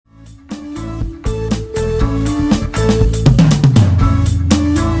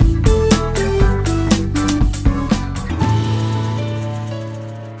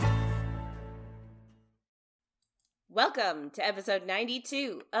Welcome to episode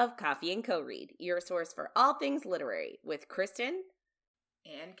 92 of Coffee and Co-Read, your source for all things literary, with Kristen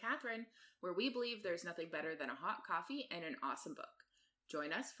and Catherine, where we believe there's nothing better than a hot coffee and an awesome book.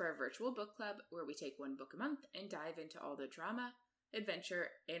 Join us for a virtual book club where we take one book a month and dive into all the drama, adventure,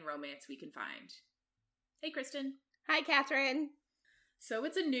 and romance we can find. Hey, Kristen. Hi, Catherine. So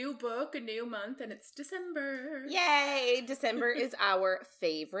it's a new book, a new month, and it's December. Yay! December is our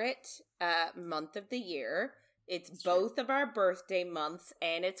favorite month of the year. It's both of our birthday months,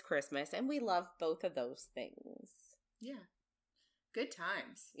 and it's Christmas, and we love both of those things. Yeah. Good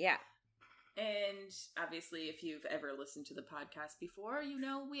times. Yeah. And obviously, if you've ever listened to the podcast before, you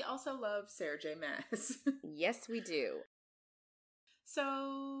know we also love Sarah J. Maas. Yes, we do.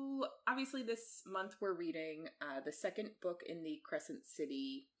 So, obviously this month we're reading the second book in the Crescent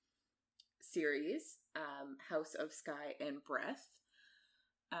City series, House of Sky and Breath.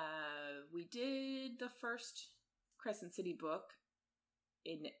 We did the first Crescent City book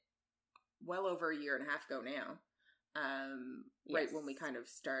in well over a year and a half ago now, right when we kind of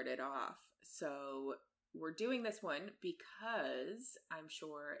started off. So, we're doing this one because I'm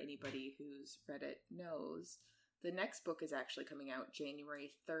sure anybody who's read it knows the next book is actually coming out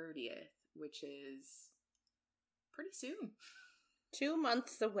January 30th, which is pretty soon. 2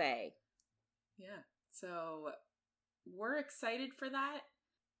 months away. Yeah. So we're excited for that.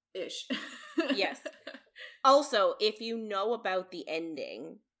 Ish. Yes. Also, if you know about the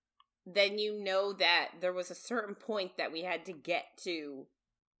ending, then you know that there was a certain point that we had to get to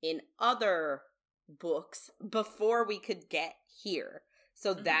in other books before we could get here.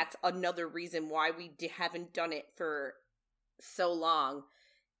 So that's another reason why we haven't done it for so long,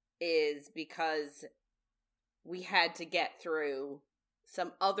 is because we had to get through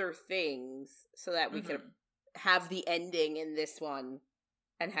some other things so that we could have the ending in this one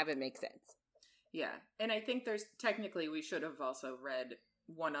and have it make sense. Yeah. And I think technically we should have also read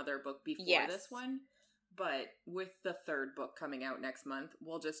one other book before this one. But with the third book coming out next month,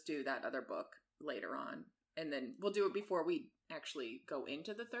 we'll just do that other book later on. And then we'll do it before we actually go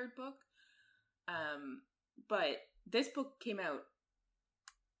into the third book. But this book came out,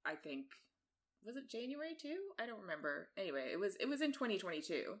 I think, was it January too? I don't remember. Anyway, it was in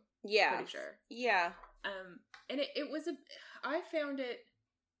 2022. Yeah. Pretty sure. Yeah. And it was I found it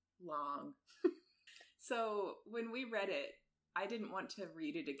long. So when we read it, I didn't want to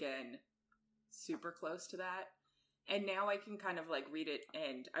read it again super close to that. And now I can kind of like read it,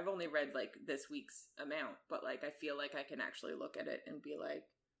 and I've only read like this week's amount, but like I feel like I can actually look at it and be like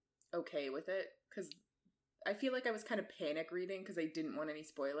okay with it, because I feel like I was kind of panic reading because I didn't want any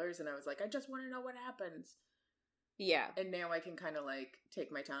spoilers, and I was like, I just want to know what happens. Yeah. And now I can kind of like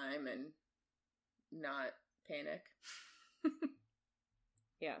take my time and not panic.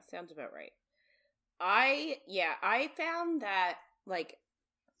 Yeah, sounds about right. I found that like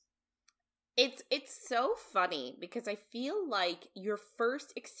It's so funny because I feel like your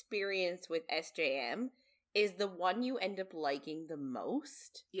first experience with SJM is the one you end up liking the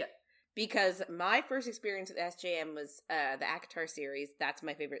most. Yeah. Because my first experience with SJM was the ACOTAR series. That's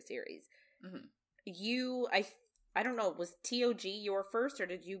my favorite series. Mm-hmm. I don't know, was TOG your first, or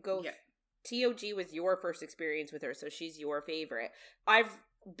did you go... Yeah. TOG was your first experience with her, so she's your favorite. I've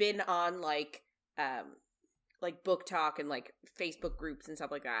been on like book talk and like Facebook groups and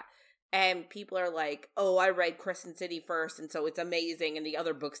stuff like that. And people are like, oh, I read Crescent City first, and so it's amazing, and the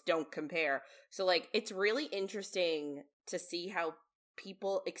other books don't compare. So, like, it's really interesting to see how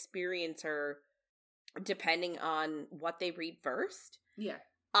people experience her depending on what they read first. Yeah.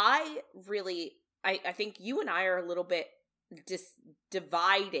 I think you and I are a little bit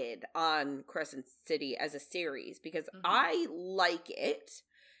divided on Crescent City as a series, because I like it.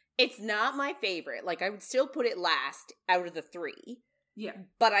 It's not my favorite. Like, I would still put it last out of the three. Yeah.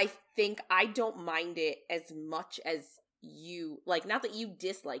 But I think I don't mind it as much as you. Like, not that you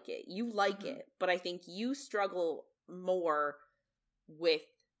dislike it. You like it. But I think you struggle more with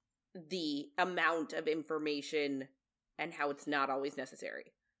the amount of information and how it's not always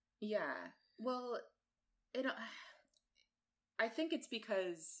necessary. Yeah. Well, I think it's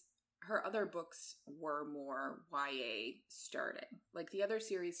because her other books were more YA starting. Like, the other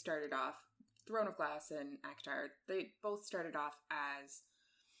series started off, Throne of Glass and ACOTAR, they both started off as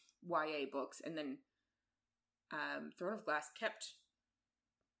YA books, and then Throne of Glass kept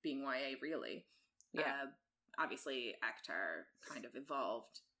being YA, really. Yeah. Obviously, ACOTAR kind of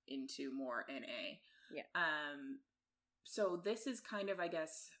evolved into more NA. Yeah. So this is kind of, I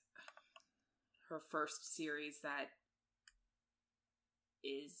guess, her first series that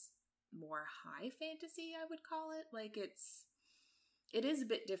is more high fantasy, I would call it. Like, it's it is a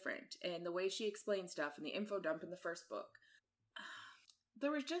bit different. And the way she explains stuff and the info dump in the first book,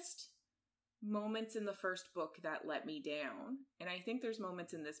 there was just moments in the first book that let me down. And I think there's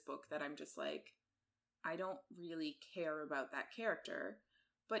moments in this book that I'm just like, I don't really care about that character.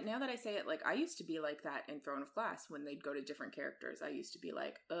 But now that I say it, like, I used to be like that in Throne of Glass when they'd go to different characters. I used to be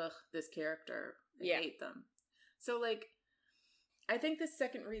like, ugh, this character, I hate them. So, like, I think this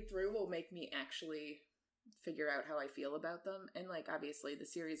second read through will make me actually figure out how I feel about them. And, like, obviously the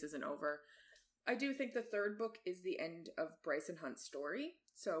series isn't over. I do think the third book is the end of Bryce and Hunt's story.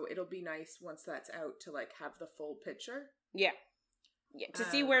 So it'll be nice once that's out to, like, have the full picture. Yeah. To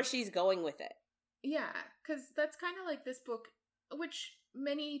see where she's going with it. Yeah, because that's kind of like this book, which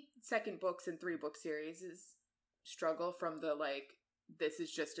many second books and 3-book series struggle from the, like, this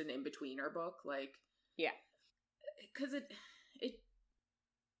is just an in-betweener book. Like, yeah. Because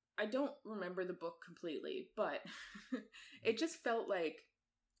I don't remember the book completely, but it just felt like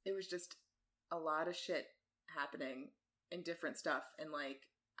it was just a lot of shit happening and different stuff. And, like,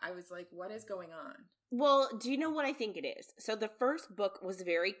 I was like, what is going on? Well, do you know what I think it is? So the first book was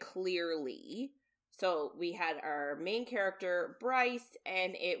very clearly... So we had our main character, Bryce,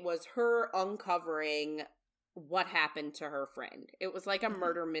 and it was her uncovering what happened to her friend. It was like a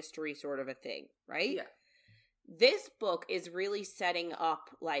murder mystery sort of a thing, right? Yeah. This book is really setting up,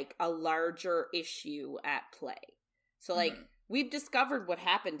 like, a larger issue at play. So, like, we've discovered what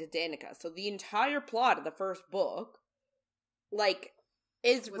happened to Danika. So the entire plot of the first book, like,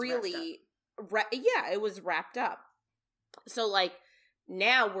 is really... it was wrapped up. So, like...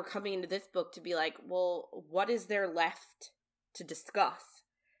 Now we're coming into this book to be like, well, what is there left to discuss?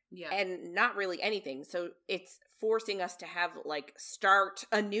 Yeah. And not really anything. So it's forcing us to have, like, start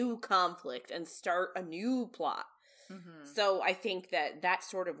a new conflict and start a new plot. Mm-hmm. So I think that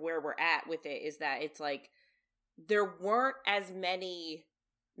that's sort of where we're at with it, is that it's like there weren't as many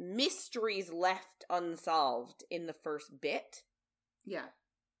mysteries left unsolved in the first bit. Yeah.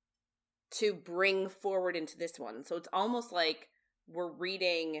 To bring forward into this one. So it's almost like we're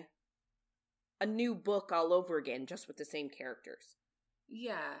reading a new book all over again, just with the same characters.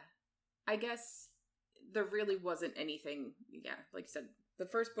 Yeah. I guess there really wasn't anything, like you said, the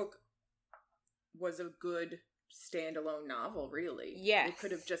first book was a good standalone novel, really. Yes. It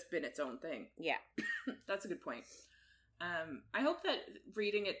could have just been its own thing. Yeah. That's a good point. I hope that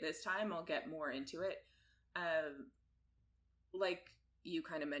reading it this time, I'll get more into it. Like you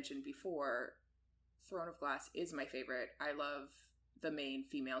kind of mentioned before, Throne of Glass is my favorite. I love the main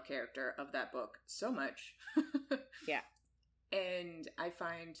female character of that book so much. Yeah. And I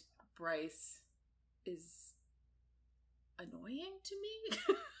find Bryce is annoying to me.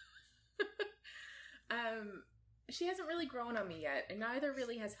 She hasn't really grown on me yet, and neither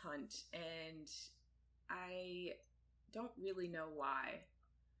really has Hunt, and I don't really know why.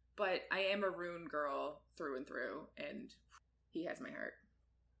 But I am a Rune girl through and through, and he has my heart.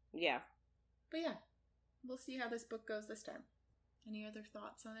 Yeah. But yeah, we'll see how this book goes this time. Any other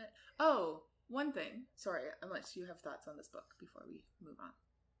thoughts on it? Oh, one thing. Sorry, unless you have thoughts on this book before we move on.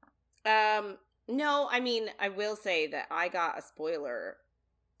 No, I mean, I will say that I got a spoiler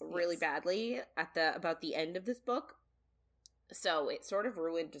really badly about the end of this book. So it sort of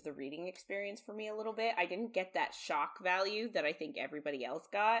ruined the reading experience for me a little bit. I didn't get that shock value that I think everybody else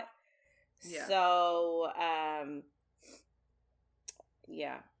got. Yeah. So,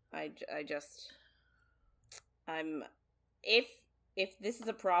 yeah, if this is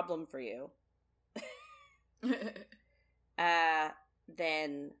a problem for you,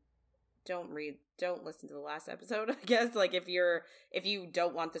 then don't listen to the last episode, I guess. Like, if you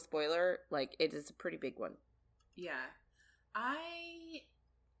don't want the spoiler, like, it is a pretty big one. Yeah. I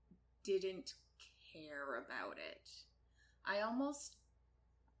didn't care about it. I almost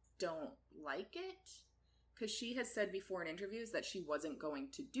don't like it, because she has said before in interviews that she wasn't going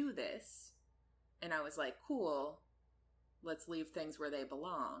to do this. And I was like, cool, let's leave things where they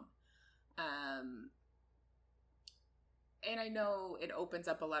belong. And I know it opens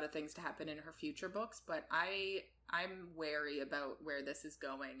up a lot of things to happen in her future books, but I'm wary about where this is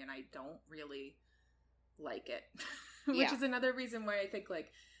going, and I don't really like it. Which is another reason why I think,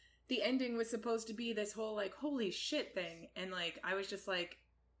 like, the ending was supposed to be this whole, like, holy shit thing. And, like, I was just like,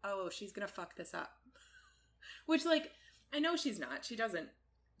 oh, she's gonna fuck this up. Which, like, I know she's not. She doesn't.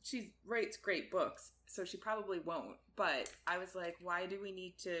 She writes great books, so she probably won't. But I was like, why do we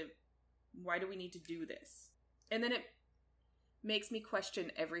need to do this? And then it makes me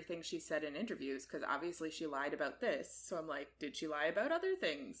question everything she said in interviews, because obviously she lied about this. So I'm like, did she lie about other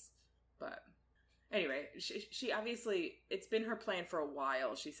things? But anyway, she obviously, it's been her plan for a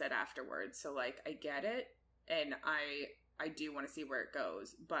while, she said afterwards. So, like, I get it. And I do want to see where it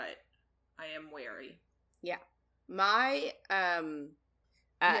goes, but I am wary. Yeah. My,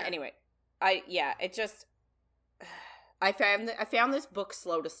 anyway, it just, I found this book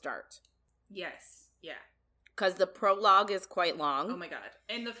slow to start. Yes. Yeah. Because the prologue is quite long. Oh my god.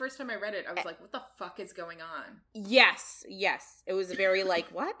 And the first time I read it, I was like, what the fuck is going on? Yes. It was very like,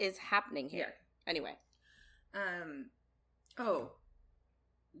 what is happening here? Yeah. Anyway. Oh,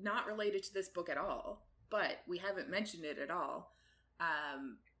 not related to this book at all, but we haven't mentioned it at all.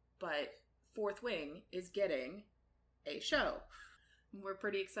 But Fourth Wing is getting a show. We're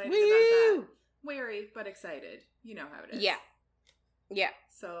pretty excited about that. Wary, but excited. You know how it is. Yeah.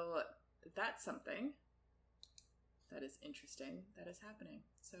 So that's something that is interesting that is happening.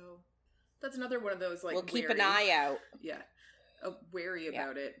 So that's another one of those, like, we'll keep an eye out. Yeah. Wary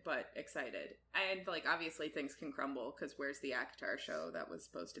about it, but excited. And, like, obviously things can crumble, because where's the Akatar show that was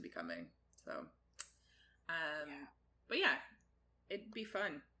supposed to be coming? So, but yeah, it'd be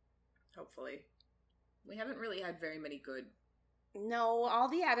fun, hopefully. We haven't really had very many good... No, all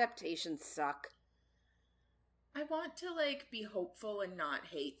the adaptations suck. I want to, like, be hopeful and not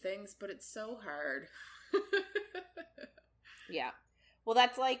hate things, but it's so hard. Yeah. Well,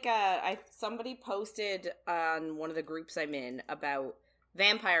 that's like, somebody posted on one of the groups I'm in about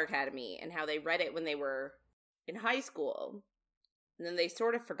Vampire Academy and how they read it when they were in high school. And then they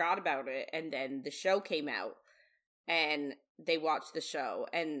sort of forgot about it, and then the show came out, and they watched the show,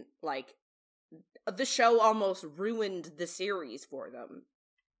 and, like, the show almost ruined the series for them.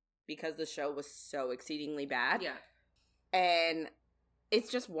 Because the show was so exceedingly bad. Yeah. And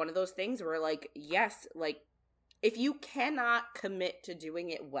it's just one of those things where, like, yes, like, if you cannot commit to doing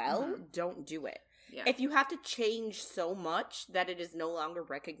it well, don't do it. Yeah. If you have to change so much that it is no longer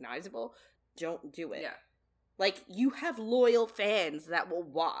recognizable, don't do it. Yeah. Like, you have loyal fans that will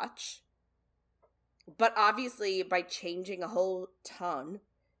watch. But obviously, by changing a whole ton,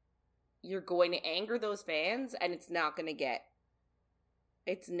 you're going to anger those fans, and it's not going to get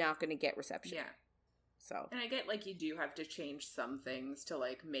reception. Yeah. So. And I get, like, you do have to change some things to,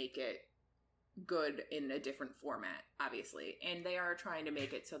 like, make it good in a different format, obviously. And they are trying to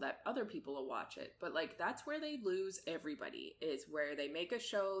make it so that other people will watch it. But, like, that's where they lose everybody, is where they make a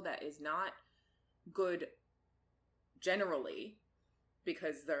show that is not good generally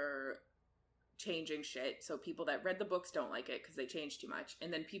because they're changing shit. So people that read the books don't like it because they changed too much.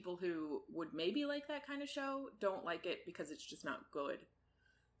 And then people who would maybe like that kind of show don't like it because it's just not good.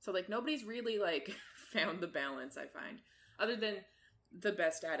 So, like, nobody's really, like, found the balance, I find. Other than the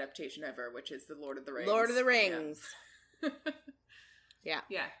best adaptation ever, which is the Lord of the Rings. Lord of the Rings. Yeah.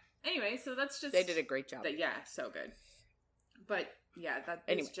 Yeah. Anyway, so that's just... They did a great job. So good. But, yeah, that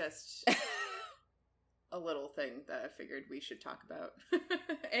is just a little thing that I figured we should talk about.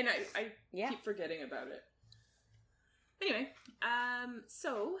 And I keep forgetting about it. Anyway,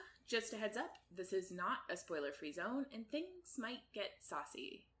 so, just a heads up, this is not a spoiler-free zone, and things might get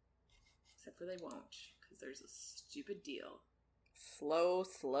saucy. Except for they won't, because there's a stupid deal. Slow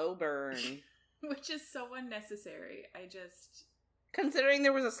burn. Which is so unnecessary. Considering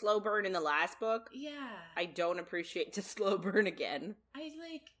there was a slow burn in the last book, yeah, I don't appreciate the slow burn again. I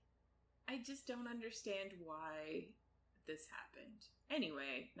just don't understand why this happened.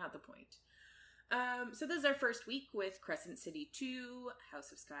 Anyway, not the point. So this is our first week with Crescent City 2,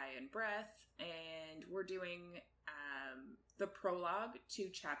 House of Sky and Breath, and we're doing the prologue to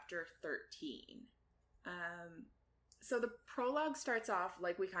chapter 13. So the prologue starts off,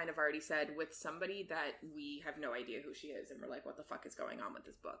 like we kind of already said, with somebody that we have no idea who she is, and we're like, what the fuck is going on with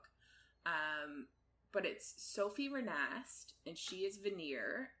this book? But it's Sophie Renast, and she is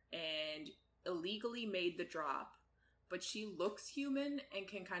Veneer, and illegally made the drop, but she looks human and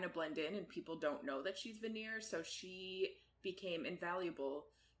can kind of blend in, and people don't know that she's Veneer, so she became invaluable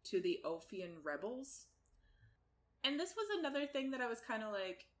to the Ophian rebels. And this was another thing that I was kind of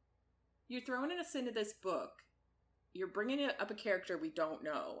like, you're throwing us into this book, you're bringing up a character we don't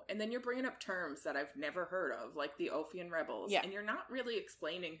know, and then you're bringing up terms that I've never heard of, like the Ophian rebels, and you're not really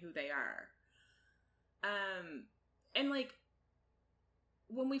explaining who they are. And, like,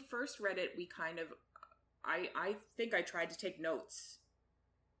 when we first read it, we kind of, I think I tried to take notes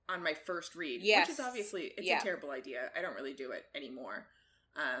on my first read, which is obviously, it's a terrible idea. I don't really do it anymore,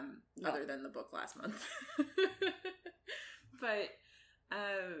 other than the book last month. But,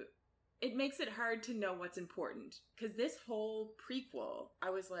 it makes it hard to know what's important, because this whole prequel, I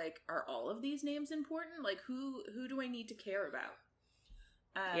was like, are all of these names important? Like, who do I need to care about?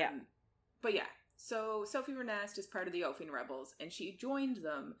 But yeah, so Sophie Renast is part of the Ophian rebels, and she joined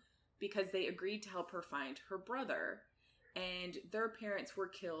them because they agreed to help her find her brother, and their parents were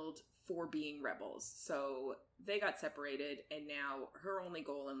killed for being rebels. So they got separated, and now her only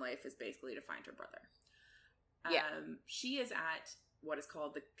goal in life is basically to find her brother. Yeah. She is at what is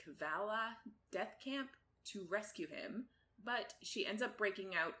called the Kavala Death Camp to rescue him, but she ends up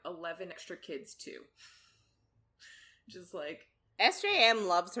breaking out 11 extra kids too. Just like... SJM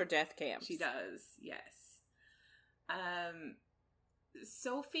loves her death camps. She does, yes.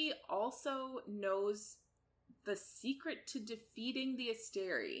 Sophie also knows the secret to defeating the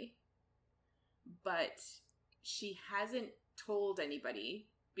Asteri, but she hasn't told anybody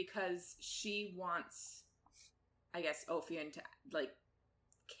because she wants, I guess, Ophion to, like,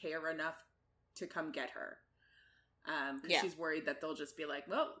 care enough to come get her. Because she's worried that they'll just be like,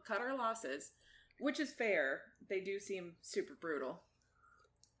 well, cut our losses. Which is fair. They do seem super brutal.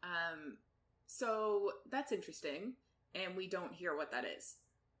 So that's interesting. And we don't hear what that is.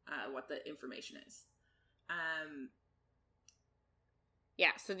 What the information is.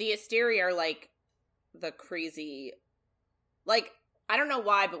 Yeah, so the Asteri are, like, the crazy... Like, I don't know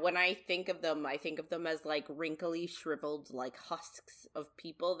why, but when I think of them as, like, wrinkly, shriveled, like, husks of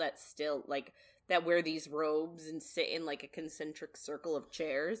people that still, like, that wear these robes and sit in, like, a concentric circle of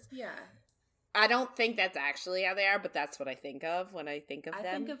chairs. Yeah. I don't think that's actually how they are, but that's what I think of when I think of them.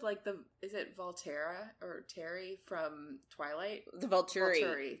 I think of, like, is it Volterra or Terry from Twilight? The Volturi.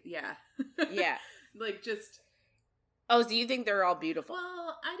 Volturi, yeah. Yeah. Like, just... Oh, so you think they're all beautiful?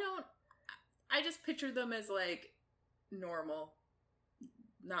 Well, I just picture them as, like, normal.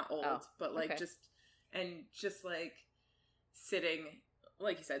 Not old, but, like, okay. just, like, sitting...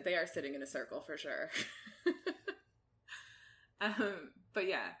 Like you said, they are sitting in a circle, for sure. But,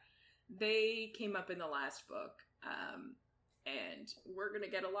 yeah. They came up in the last book, and we're going to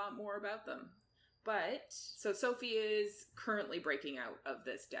get a lot more about them. But, so Sophie is currently breaking out of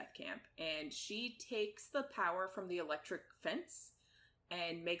this death camp, and she takes the power from the electric fence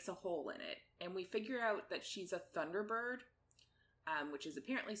and makes a hole in it. And we figure out that she's a Thunderbird, which is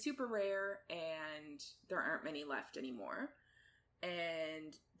apparently super rare, and there aren't many left anymore.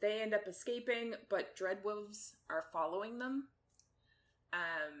 And they end up escaping, but Dreadwolves are following them.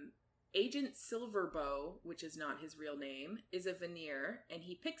 Agent Silverbow, which is not his real name, is a Veneer, and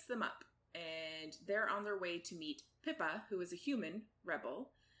he picks them up. And they're on their way to meet Pippa, who is a human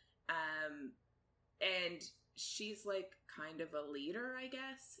rebel. And she's, like, kind of a leader, I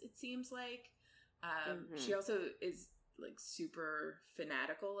guess, it seems like. She also is, like, super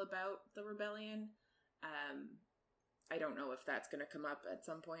fanatical about the rebellion. I don't know if that's going to come up at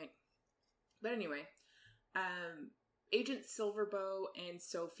some point. But anyway, Agent Silverbow and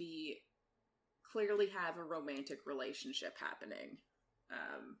Sophie clearly have a romantic relationship happening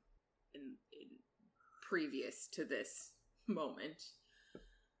in previous to this moment.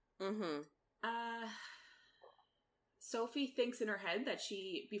 Sophie thinks in her head that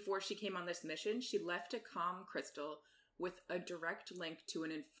before she came on this mission, she left a comm crystal with a direct link to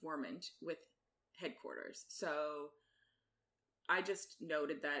an informant with headquarters. So I just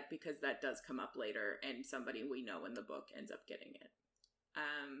noted that because that does come up later, and somebody we know in the book ends up getting it.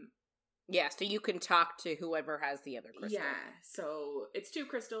 Yeah, so you can talk to whoever has the other crystal. Yeah, so it's 2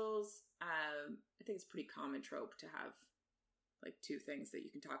 crystals. I think it's a pretty common trope to have, like, 2 things that you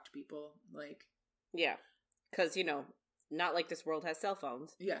can talk to people, like... Yeah, because, you know, not like this world has cell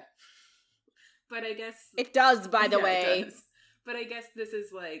phones. Yeah. But I guess... It does, by the way. It does. But I guess this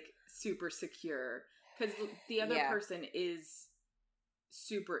is, like, super secure, because the other person is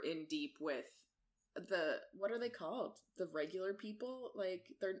super in deep with what are they called? The regular people? Like,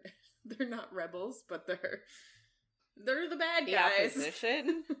 they're not rebels, but they're the bad guys. The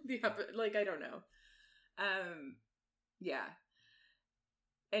opposition? Like, I don't know. Yeah.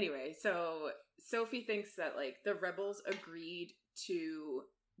 Anyway, so Sophie thinks that, like, the rebels agreed to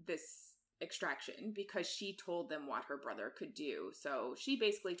this extraction because she told them what her brother could do. So she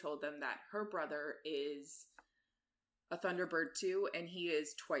basically told them that her brother is a Thunderbird too, and he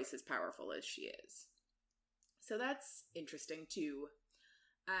is twice as powerful as she is. So that's interesting too.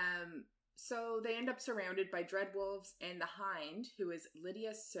 So they end up surrounded by Dreadwolves, and the Hind, who is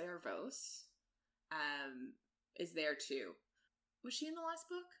Lydia Servos, is there too. Was she in the last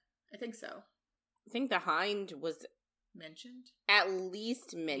book? I think so. I think the Hind was mentioned. At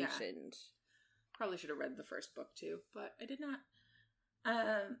least mentioned. Yeah. Probably should have read the first book too, but I did not.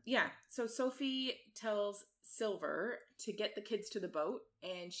 Yeah, so Sophie tells Silver to get the kids to the boat,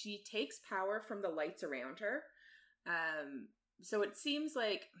 and she takes power from the lights around her. So it seems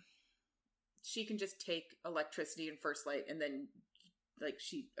like she can just take electricity and first light, and then, like,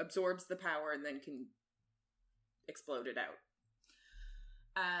 she absorbs the power and then can explode it out.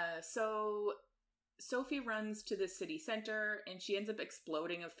 So Sophie runs to the city center, and she ends up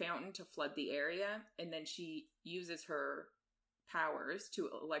exploding a fountain to flood the area, and then she uses her powers to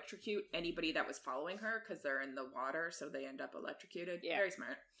electrocute anybody that was following her, because they're in the water, so they end up electrocuted. Yeah. Very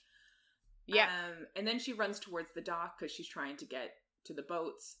smart. Yeah. And then she runs towards the dock, because she's trying to get to the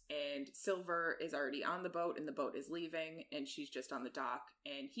boats, and Silver is already on the boat, and the boat is leaving, and she's just on the dock,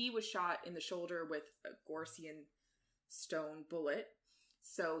 and he was shot in the shoulder with a Gorsian stone bullet.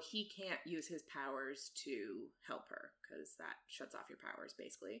 So he can't use his powers to help her, because that shuts off your powers,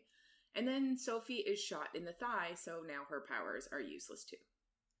 basically. And then Sophie is shot in the thigh, so now her powers are useless too.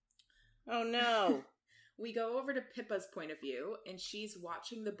 Oh no. We go over to Pippa's point of view, and she's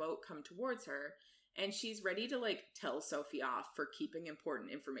watching the boat come towards her, and she's ready to, like, tell Sophie off for keeping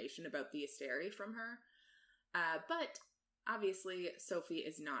important information about the Asteri from her. But, obviously, Sophie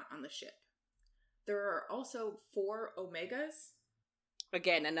is not on the ship. There are also 4 Omegas.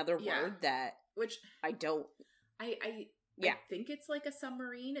 Again, another word that which I don't. I think it's like a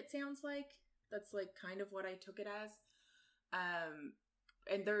submarine. It sounds like that's like kind of what I took it as.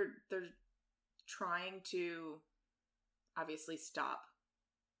 And they're trying to obviously stop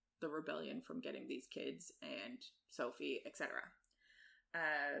the rebellion from getting these kids and Sophie, etc.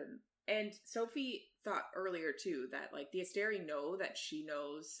 And Sophie thought earlier too that like the Asteri know that she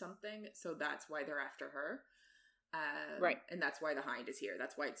knows something, so that's why they're after her. Right. And that's why the Hind is here.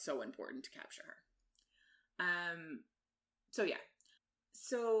 That's why it's so important to capture her. So yeah.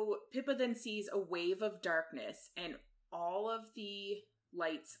 So Pippa then sees a wave of darkness, and all of the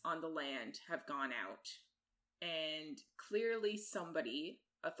lights on the land have gone out. And clearly somebody,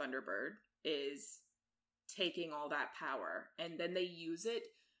 a Thunderbird, is taking all that power. And then they use it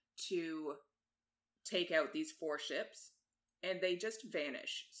to take out these 4 ships. And they just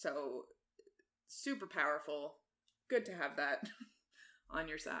vanish. So, super powerful. Good to have that on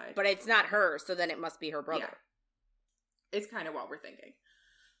your side. But it's not her, so then it must be her brother. Yeah. It's kind of what we're thinking.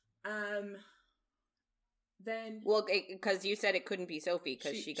 Then... Well, because you said it couldn't be Sophie,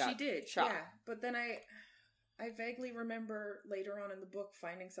 because she got shot. Yeah, but then I vaguely remember later on in the book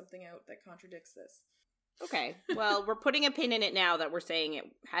finding something out that contradicts this. Okay, well, we're putting a pin in it now that we're saying it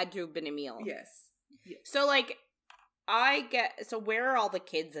had to have been Emil. Yes. So, like... So where are all the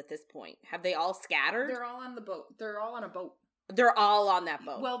kids at this point? Have they all scattered? They're all on the boat. They're all on a boat. They're all on that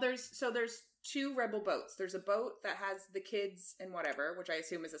boat. Well, there's 2 rebel boats. There's a boat that has the kids and whatever, which I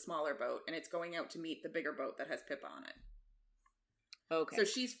assume is a smaller boat, and it's going out to meet the bigger boat that has Pippa on it. Okay. So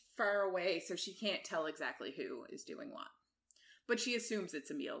she's far away, so she can't tell exactly who is doing what. But she assumes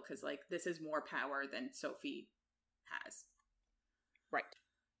it's Emil, because, like, this is more power than Sophie has. Right.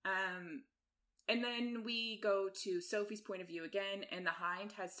 And then we go to Sophie's point of view again, and the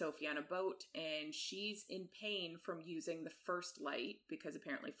Hind has Sophie on a boat, and she's in pain from using the first light, because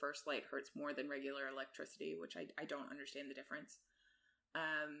apparently first light hurts more than regular electricity, which I don't understand the difference.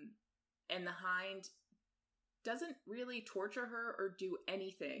 And the Hind doesn't really torture her or do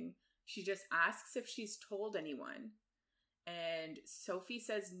anything. She just asks if she's told anyone, and Sophie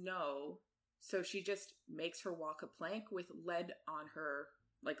says no, so she just makes her walk a plank with lead on her,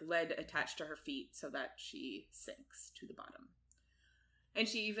 like lead attached to her feet, so that she sinks to the bottom. And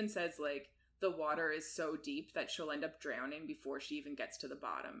she even says, like, the water is so deep that she'll end up drowning before she even gets to the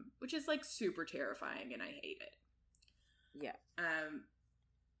bottom, which is, like, super terrifying, and I hate it. Yeah.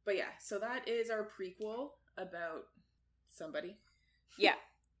 But yeah, so that is our prequel about somebody. Yeah.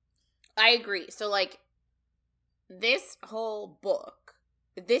 I agree. So, like, this whole book,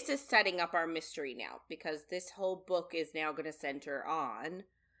 this is setting up our mystery now, because this whole book is now going to center on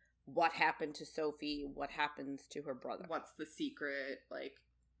what happened to Sophie, what happens to her brother. What's the secret, like,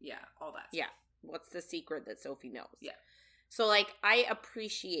 yeah, all that stuff. Yeah, what's the secret that Sophie knows. Yeah. So, like, I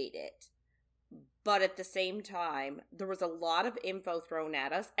appreciate it, but at the same time, there was a lot of info thrown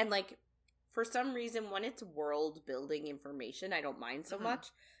at us, and, like, for some reason, when it's world-building information, I don't mind so much,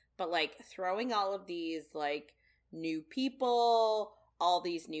 but, like, throwing all of these, like, new people, all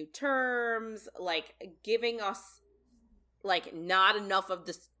these new terms, like, giving us, like, not enough of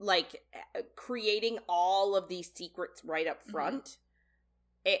this, like, creating all of these secrets right up front,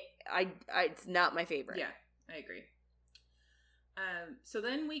 it's not my favorite. Yeah, I agree. So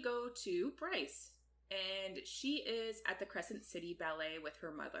then we go to Bryce, and she is at the Crescent City Ballet with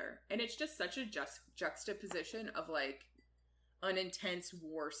her mother, and it's just such a juxtaposition of, like, an intense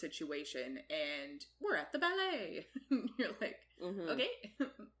war situation, and we're at the ballet. You're like, okay,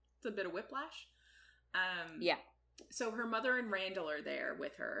 it's a bit of whiplash. Yeah. So her mother and Randall are there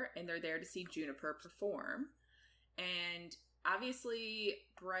with her, and they're there to see Juniper perform. And obviously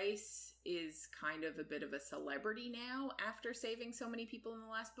Bryce is kind of a bit of a celebrity now after saving so many people in the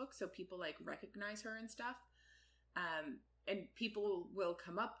last book, so people like recognize her and stuff. And people will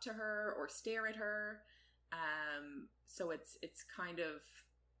come up to her or stare at her. So it's kind of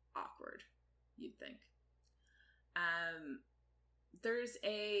awkward, you'd think. I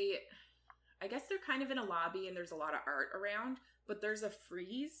guess they're kind of in a lobby and there's a lot of art around, but there's a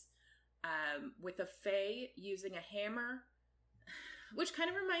frieze with a fae using a hammer, which kind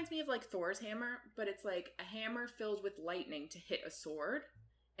of reminds me of like Thor's hammer, but it's like a hammer filled with lightning to hit a sword.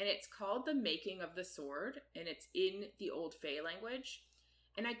 And it's called The Making of the Sword, and it's in the Old Fae language.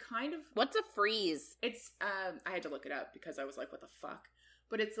 And I kind of... What's a frieze? It's, I had to look it up because I was like, what the fuck?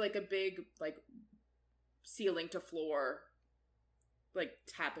 But it's like a big, like, ceiling to floor, like,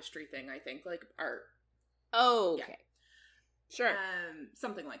 tapestry thing, I think. Like, art. Oh, okay. Yeah. Sure.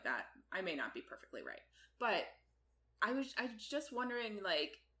 Something like that. I may not be perfectly right. But I was just wondering,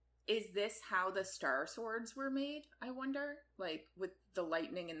 like, is this how the star swords were made, I wonder? Like, with the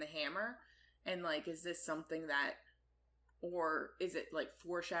lightning and the hammer? And, like, is this something that... Or is it, like,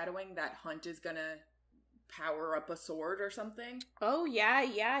 foreshadowing that Hunt is gonna power up a sword or something? Oh, yeah.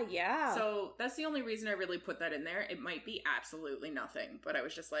 So, that's the only reason I really put that in there. It might be absolutely nothing, but I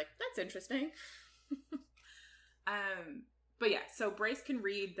was just like, that's interesting. But yeah, so Bryce can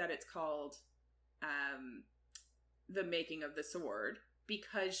read that it's called The Making of the Sword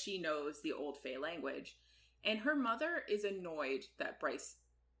because she knows the Old Fae language. And her mother is annoyed that Bryce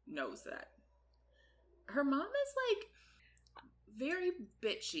knows that. Her mom is, like, very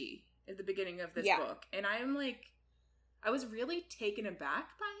bitchy at the beginning of this book. And I'm, like, I was really taken aback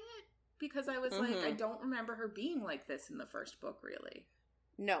by it because I was like, I don't remember her being like this in the first book, really.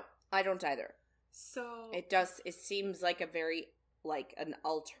 No, I don't either. So... It seems like a very, like, an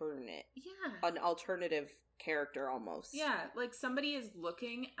alternative character almost. Yeah, like somebody is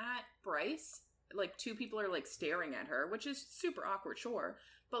looking at Bryce, like two people are like staring at her, which is super awkward, sure,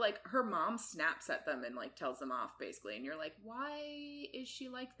 but like her mom snaps at them and like tells them off basically, and you're like, why is she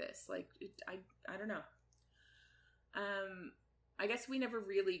like this? Like, I don't know. I guess we never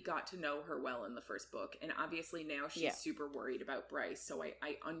really got to know her well in the first book, and obviously now she's super worried about Bryce, so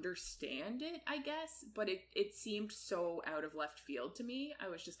I understand it, I guess, but it seemed so out of left field to me. I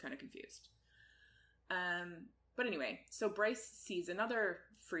was just kind of confused. But anyway, so Bryce sees another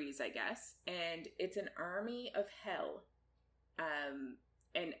frieze, I guess, and it's an army of hell.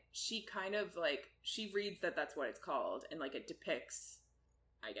 And she kind of, like, she reads that that's what it's called, and, like, it depicts,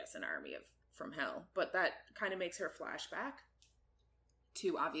 I guess, an army from hell. But that kind of makes her flashback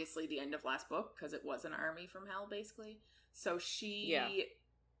to, obviously, the end of last book, because it was an army from hell, basically. So she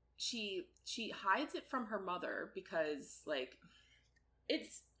hides it from her mother because, like,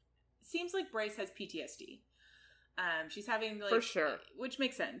 seems like Bryce has PTSD. She's having, like... For sure. Which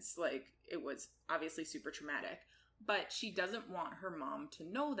makes sense. Like, it was obviously super traumatic. But she doesn't want her mom to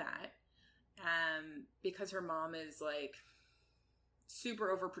know that. Because her mom is, like,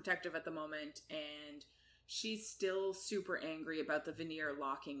 super overprotective at the moment. And she's still super angry about the veneer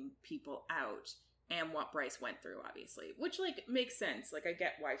locking people out. And what Bryce went through, obviously. Which, like, makes sense. Like, I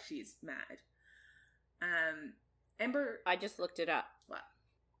get why she's mad. Ember... I just looked it up. What?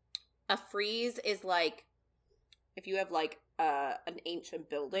 A frieze is like if you have like an ancient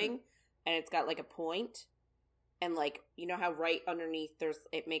building and it's got like a point, and like, you know how right underneath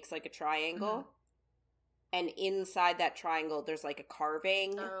it makes like a triangle, and inside that triangle there's like a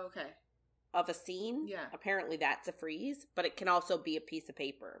carving of a scene. Yeah, apparently that's a frieze, but it can also be a piece of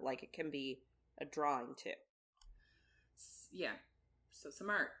paper. Like, it can be a drawing too. Yeah, so some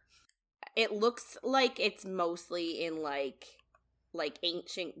art. It looks like it's mostly in like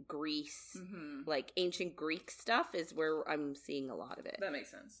ancient Greece, like ancient Greek stuff is where I'm seeing a lot of it. That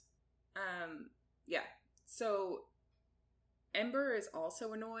makes sense. Yeah. So Ember is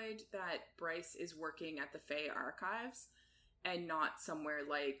also annoyed that Bryce is working at the Fae Archives and not somewhere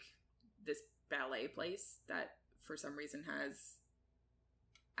like this ballet place that for some reason has...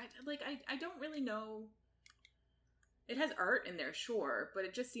 I don't really know... It has art in there, sure, but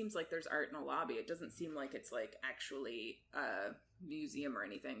it just seems like there's art in a lobby. It doesn't seem like it's like actually a museum or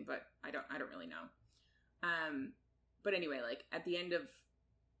anything, but I don't really know. But anyway, like at the end of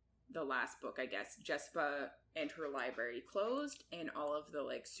the last book, I guess, Jespa and her library closed, and all of the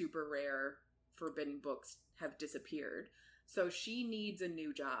like super rare forbidden books have disappeared. So she needs a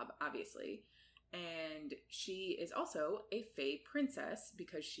new job, obviously. And she is also a Fae princess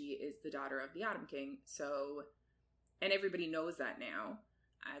because she is the daughter of the Autumn King. So... And everybody knows that now,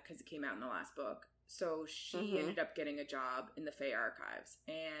 because it came out in the last book. So she ended up getting a job in the Fae Archives.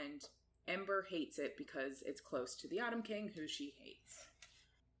 And Ember hates it because it's close to the Autumn King, who she hates.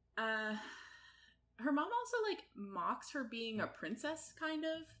 Her mom also, like, mocks her being a princess, kind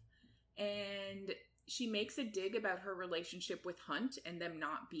of. And she makes a dig about her relationship with Hunt and them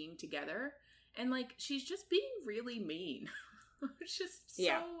not being together. And, like, she's just being really mean. It's just so...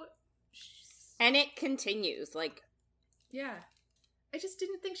 Yeah. And it continues, like... Yeah. I just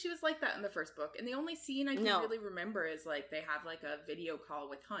didn't think she was like that in the first book. And the only scene I can really remember is, like, they have, like, a video call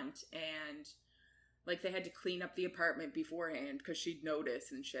with Hunt. And, like, they had to clean up the apartment beforehand because she'd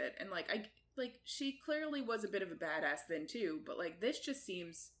notice and shit. And, like, she clearly was a bit of a badass then, too. But, like, this just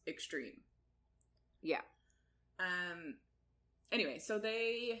seems extreme. Yeah. Anyway, so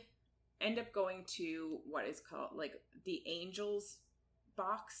they end up going to what is called, like, the Angels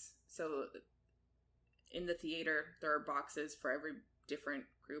box. So in the theater, there are boxes for every different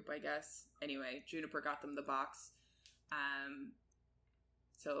group, I guess. Anyway, Juniper got them the box.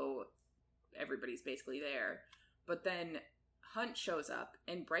 So everybody's basically there. But then Hunt shows up,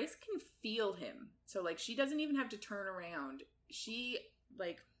 and Bryce can feel him. So, like, she doesn't even have to turn around. She,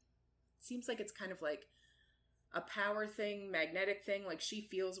 like, seems like it's kind of like a power thing, magnetic thing. Like, she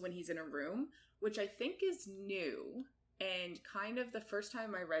feels when he's in a room, which I think is new. And kind of the first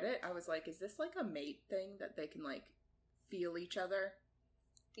time I read it, I was like, is this like a mate thing that they can, like, feel each other?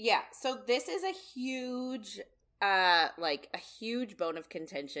 Yeah, so this is a huge, huge bone of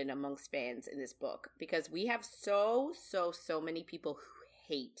contention amongst fans in this book. Because we have so many people who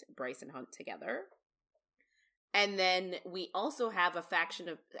hate Bryce and Hunt together. And then we also have a faction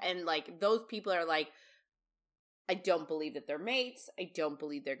of, and, like, those people are like, I don't believe that they're mates. I don't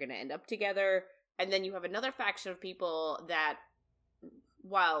believe they're going to end up together. And then you have another faction of people that,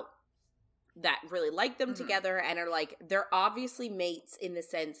 that really like them together and are like, they're obviously mates in the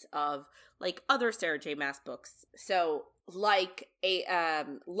sense of, like, other Sarah J. Maas books. So, like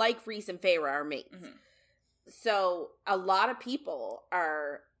Rhys and Feyre are mates. Mm-hmm. So, a lot of people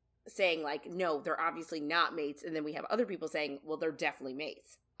are saying, like, no, they're obviously not mates. And then we have other people saying, well, they're definitely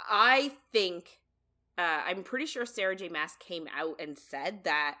mates. I think... I'm pretty sure Sarah J. Maas came out and said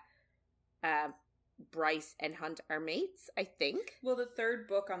that Bryce and Hunt are mates, I think. Well, the third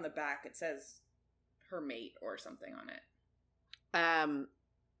book on the back, it says her mate or something on it.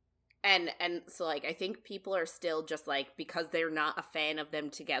 And so, like, I think people are still just, like, because they're not a fan of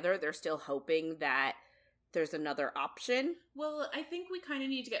them together, they're still hoping that there's another option. Well, I think we kind of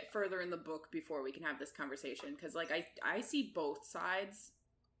need to get further in the book before we can have this conversation, because, like, I see both sides.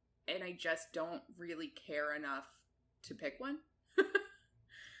 And I just don't really care enough to pick one.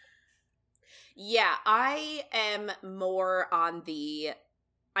 Yeah, I am more on the,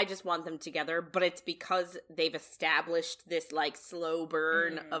 I just want them together, but it's because they've established this, like, slow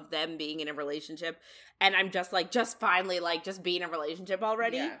burn of them being in a relationship. And I'm just like, just finally, like, just be in a relationship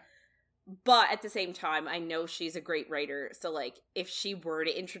already. Yeah. But at the same time, I know she's a great writer. So, like, if she were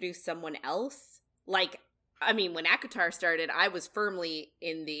to introduce someone else, like... I mean, when ACOTAR started, I was firmly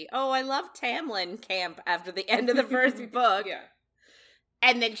in the, I love Tamlin camp after the end of the first book. Yeah.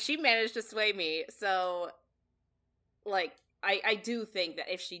 And then she managed to sway me. So, like, I do think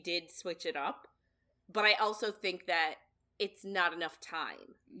that if she did switch it up, but I also think that it's not enough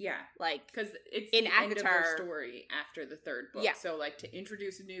time. Yeah. Like, because it's in the ACOTAR, end of her story after the third book. Yeah. So, like, to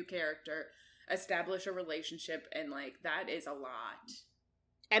introduce a new character, establish a relationship, and, like, that is a lot.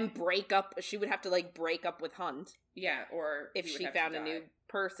 And break up, she would have to, like, break up with Hunt. Yeah, or if she found a new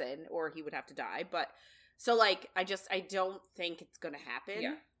person, or he would have to die. But, so, like, I don't think it's gonna happen.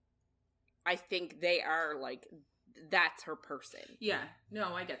 Yeah. I think they are, like, that's her person. Yeah,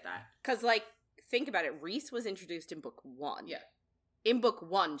 no, I get that. Because, like, think about it, Rhys was introduced in book 1. Yeah. In book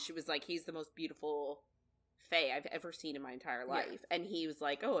 1, she was like, he's the most beautiful fae I've ever seen in my entire life. Yeah. And he was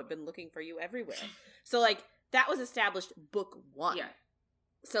like, I've been looking for you everywhere. So, like, that was established book 1. Yeah.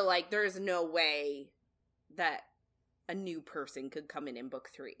 So, like, there's no way that a new person could come in book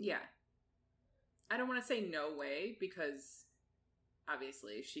 3. Yeah. I don't want to say no way, because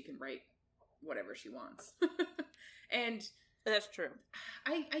obviously she can write whatever she wants. And... That's true.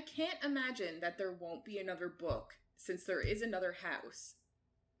 I can't imagine that there won't be another book, since there is another house.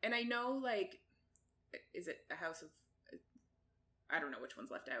 And I know, like, is it a house of... I don't know which one's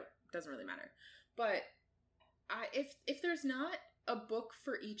left out. Doesn't really matter. But if there's not a book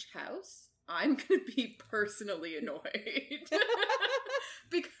for each house, I'm gonna be personally annoyed.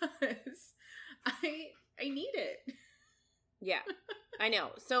 Because I need it. Yeah, I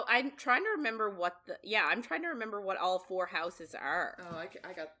know. So I'm trying to remember what all 4 houses are. Oh,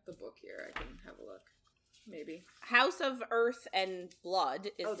 I got the book here. I can have a look. Maybe. House of Earth and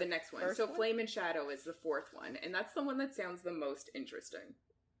Blood is the next one. So Flame and Shadow is the 4th one, and that's the one that sounds the most interesting.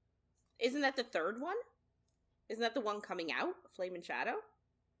 Isn't that the third one? Isn't that the one coming out? Flame and Shadow?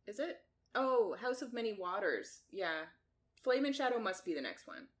 Is it? Oh, House of Many Waters. Yeah. Flame and Shadow must be the next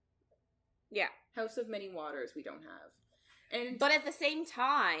one. Yeah. House of Many Waters we don't have. But at the same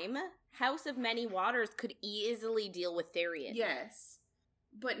time, House of Many Waters could easily deal with Therian. Yes.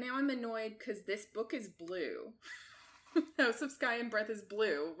 But now I'm annoyed because this book is blue. House of Sky and Breath is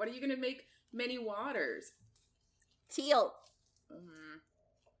blue. What are you going to make Many Waters? Teal.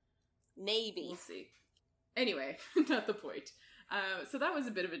 Navy. We'll see. Anyway, not the point. So that was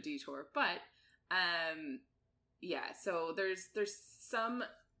a bit of a detour. But, yeah, so there's some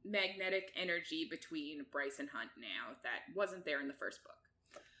magnetic energy between Bryce and Hunt now that wasn't there in the first book.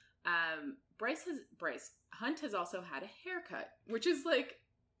 Hunt has also had a haircut, which is like,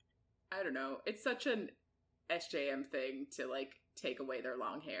 I don't know, it's such an SJM thing to like take away their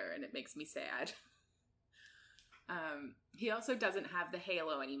long hair, and it makes me sad. He also doesn't have the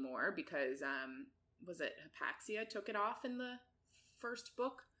halo anymore because was it Hypaxia took it off in the first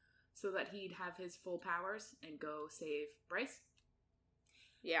book so that he'd have his full powers and go save Bryce.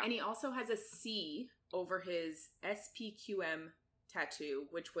 Yeah. And he also has a C over his SPQM tattoo,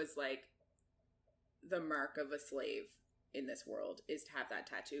 which was like the mark of a slave in this world, is to have that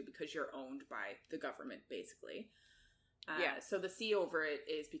tattoo because you're owned by the government, basically. Yeah. So the C over it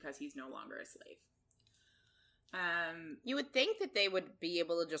is because he's no longer a slave. You would think that they would be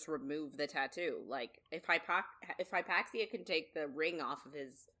able to just remove the tattoo. Like, if Hypaxia can take the ring off of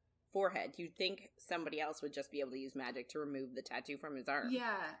his forehead, you'd think somebody else would just be able to use magic to remove the tattoo from his arm.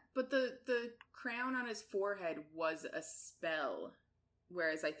 Yeah, but the crown on his forehead was a spell,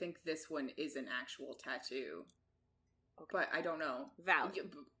 whereas I think this one is an actual tattoo. Okay. But I don't know. Valid.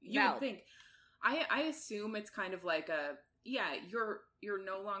 You would think. I assume it's kind of like a, yeah, you're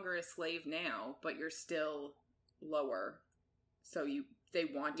no longer a slave now, but you're still lower. So they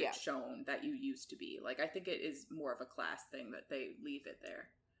want it shown that you used to be. Like, I think it is more of a class thing that they leave it there.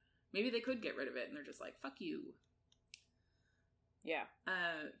 Maybe they could get rid of it and they're just like, fuck you. Yeah.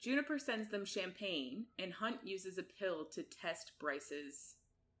 Juniper sends them champagne, and Hunt uses a pill to test Bryce's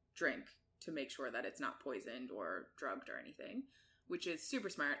drink to make sure that it's not poisoned or drugged or anything, which is super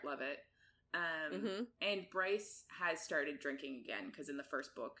smart. Love it. And Bryce has started drinking again because in the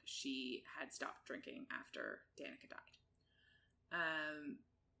first book she had stopped drinking after Danika died.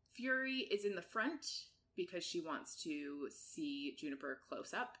 Fury is in the front because she wants to see Juniper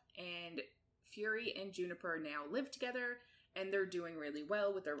close up, and Fury and Juniper now live together and they're doing really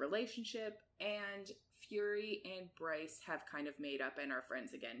well with their relationship, and Fury and Bryce have kind of made up and are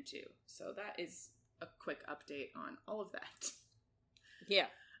friends again too. So that is a quick update on all of that. Yeah.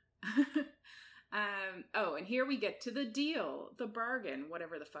 And here we get to the deal, the bargain,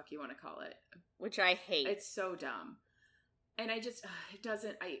 whatever the fuck you want to call it. Which I hate. It's so dumb. And I just,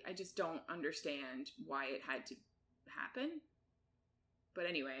 I just don't understand why it had to happen. But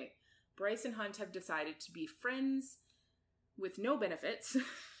anyway, Bryce and Hunt have decided to be friends with no benefits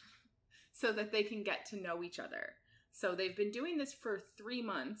so that they can get to know each other. So they've been doing this for 3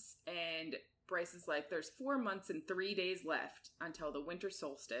 months, and Bryce is like, there's 4 months and 3 days left until the winter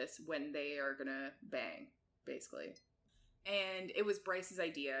solstice when they are gonna bang, basically. And it was Bryce's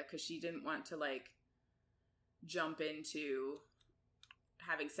idea because she didn't want to, like, jump into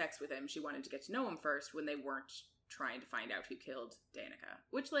having sex with him. She wanted to get to know him first when they weren't trying to find out who killed Danika.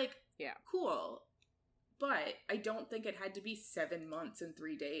 Which, like, yeah, cool. But I don't think it had to be 7 months and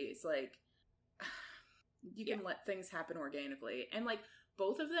 3 days. Like, you can let things happen organically. And, like,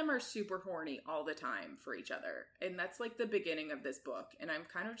 both of them are super horny all the time for each other. And that's, like, the beginning of this book. And I'm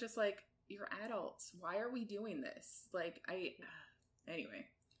kind of just like, you're adults. Why are we doing this? Like, anyway.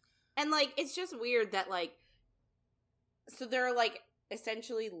 And, like, it's just weird that, like, so they're, like,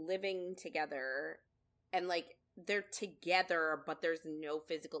 essentially living together. And, like, they're together, but there's no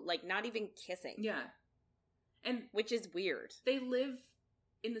physical, like, not even kissing. Yeah. And which is weird. They live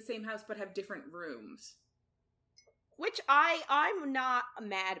in the same house but have different rooms. Which I'm not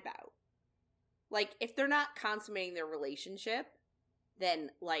mad about. Like, if they're not consummating their relationship,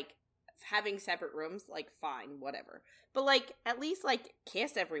 then, like, having separate rooms, like, fine, whatever. But, like, at least, like,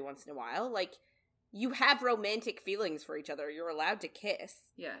 kiss every once in a while. Like, you have romantic feelings for each other. You're allowed to kiss.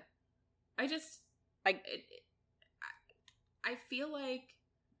 Yeah. I feel like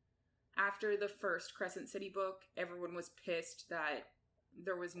after the first Crescent City book, everyone was pissed that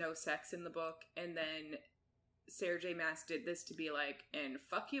there was no sex in the book, and then Sarah J. Maas did this to be like, and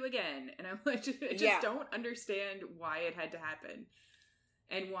fuck you again. And I'm like, I just don't understand why it had to happen.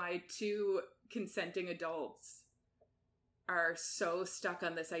 And why 2 consenting adults are so stuck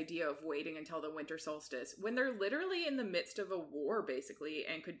on this idea of waiting until the winter solstice when they're literally in the midst of a war, basically,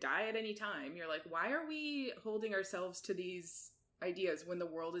 and could die at any time. You're like, why are we holding ourselves to these ideas when the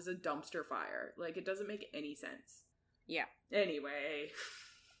world is a dumpster fire? Like, it doesn't make any sense. Yeah. Anyway,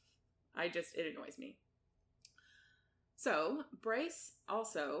 it annoys me. So, Bryce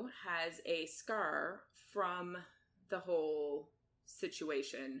also has a scar from the whole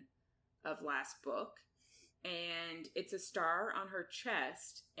situation of last book. And it's a star on her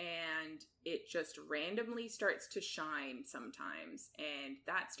chest, and it just randomly starts to shine sometimes. And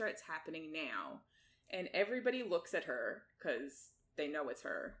that starts happening now. And everybody looks at her, because they know it's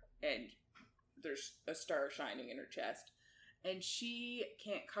her. And there's a star shining in her chest. And she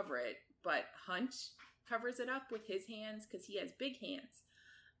can't cover it, but Hunt covers it up with his hands, because he has big hands.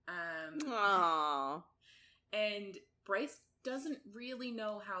 Aww. And Bryce doesn't really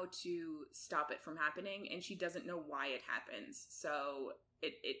know how to stop it from happening, and she doesn't know why it happens. So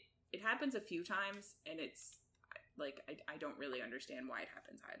it happens a few times, and it's like I don't really understand why it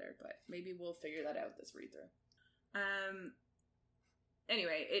happens either, but maybe we'll figure that out this read through.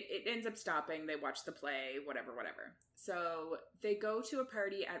 Anyway, it ends up stopping. They watch the play, whatever. So they go to a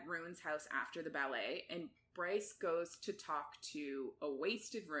party at Rune's house after the ballet, and Bryce goes to talk to a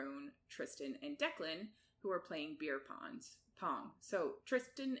wasted Rune, Tristan, and Declan, who are playing beer pong. So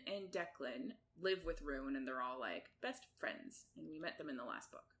Tristan and Declan live with Rune, and they're all like best friends, and we met them in the last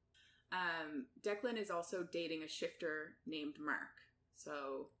book. Declan is also dating a shifter named Mark,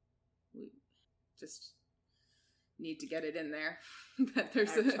 so we just need to get it in there that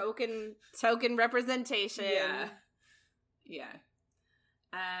there's a token representation. Yeah.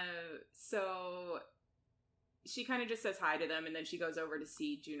 So she kind of just says hi to them, and then she goes over to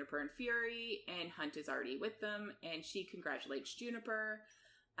see Juniper and Fury, and Hunt is already with them, and she congratulates Juniper,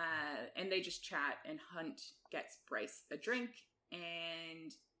 and they just chat, and Hunt gets Bryce a drink,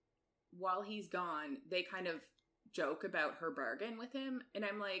 and while he's gone, they kind of joke about her bargain with him, and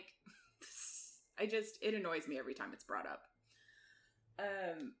I'm like, it annoys me every time it's brought up.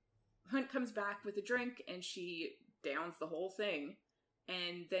 Hunt comes back with a drink, and she downs the whole thing.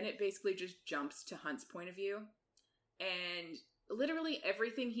 And then it basically just jumps to Hunt's point of view. And literally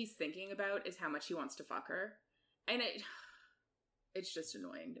everything he's thinking about is how much he wants to fuck her. And it's just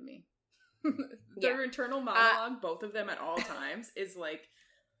annoying to me. Their internal monologue, both of them at all times, is like,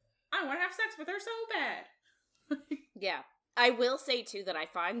 I want to have sex with her so bad. Yeah. I will say, too, that I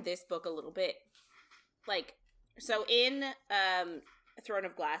find this book a little bit, like, so in Throne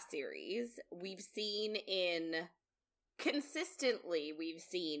of Glass series, we've seen consistently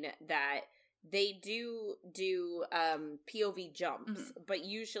that they do POV jumps, but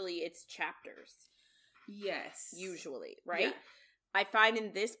usually it's chapters. Yes. Usually, right? Yeah. I find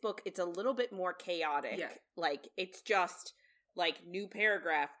in this book it's a little bit more chaotic. Yeah. Like, it's just, like, new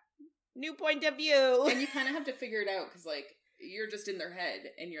paragraph, new point of view. And you kind of have to figure it out, because, like, you're just in their head,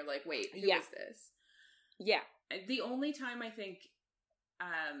 and you're like, wait, who is this? Yeah. The only time I think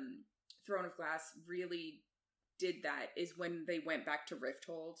Throne of Glass really did that is when they went back to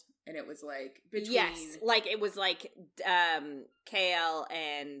Rifthold, and it was like between it was like Chaol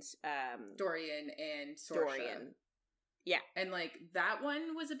and Dorian and Sorsha. Dorian. Yeah. And like that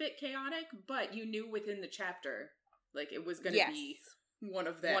one was a bit chaotic, but you knew within the chapter like it was going to be one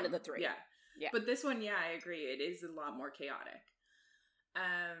of them. One of the three. Yeah. Yeah. But this one, yeah, I agree. It is a lot more chaotic.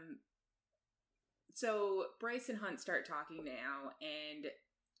 So Bryce and Hunt start talking now, and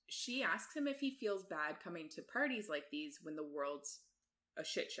she asks him if he feels bad coming to parties like these when the world's a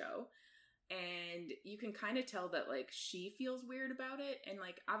shit show. And you can kind of tell that, like, she feels weird about it. And,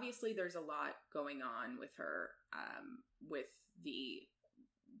 like, obviously there's a lot going on with her, with the,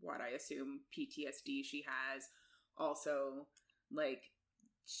 what I assume, PTSD she has. Also, like,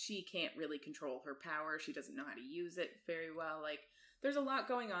 she can't really control her power. She doesn't know how to use it very well. Like, there's a lot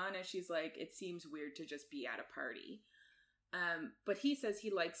going on, and she's like, it seems weird to just be at a party. But he says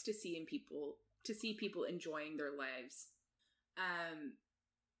he likes to see people enjoying their lives.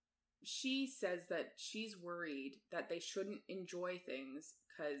 She says that she's worried that they shouldn't enjoy things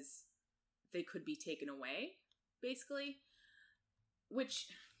because they could be taken away, basically. Which,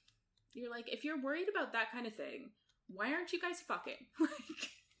 you're like, if you're worried about that kind of thing, why aren't you guys fucking?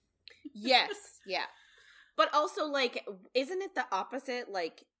 Like, yes, yeah. But also, like, isn't it the opposite?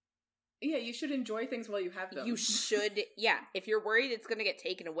 Like, yeah, you should enjoy things while you have them. You should, yeah. If you're worried it's going to get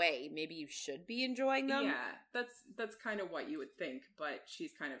taken away, maybe you should be enjoying them. Yeah, that's kind of what you would think, but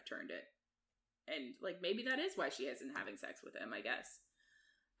she's kind of turned it. And, like, maybe that is why she isn't having sex with him, I guess.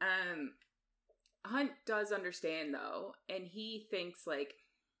 Hunt does understand, though, and he thinks, like,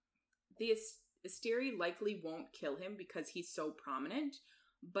 Asteri likely won't kill him because he's so prominent,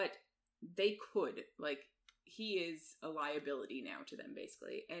 but they could. Like, he is a liability now to them,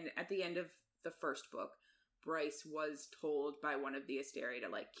 basically. And at the end of the first book, Bryce was told by one of the Asteri to,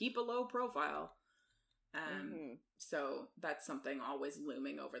 like, keep a low profile. So that's something always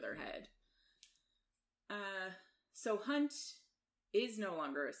looming over their head. So Hunt is no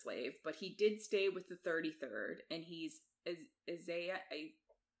longer a slave, but he did stay with the 33rd, and he's Isaiah,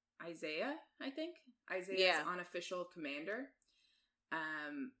 I think? Isaiah's unofficial commander.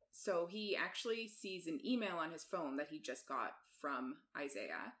 So he actually sees an email on his phone that he just got from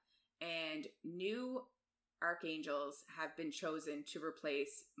Isaiah, and new archangels have been chosen to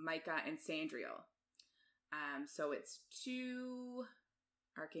replace Micah and Sandriel. So it's 2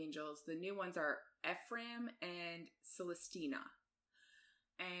 archangels. The new ones are Ephraim and Celestina.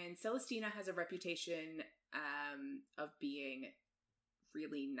 And Celestina has a reputation of being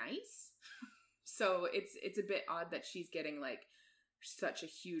really nice. So it's a bit odd that she's getting, like, such a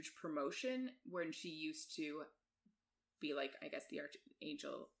huge promotion when she used to be, like, I guess the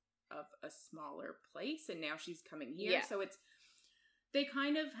archangel of a smaller place, and now she's coming here. Yeah. So they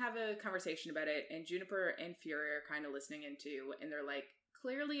kind of have a conversation about it, and Juniper and Fury are kind of listening into, and they're like,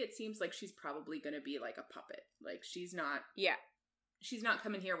 clearly it seems like she's probably going to be like a puppet. Like, she's not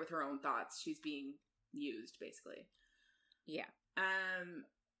coming here with her own thoughts. She's being used, basically. Yeah.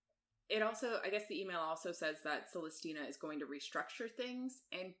 It also, I guess the email also says that Celestina is going to restructure things,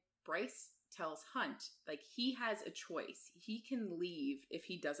 and Bryce tells Hunt, like, he has a choice. He can leave if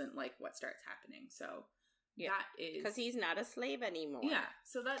he doesn't like what starts happening. So that is... because he's not a slave anymore. Yeah,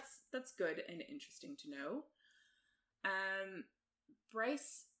 so that's good and interesting to know.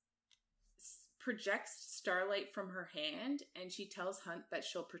 Bryce projects starlight from her hand, and she tells Hunt that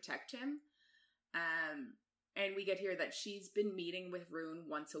she'll protect him. And we get here that she's been meeting with Rune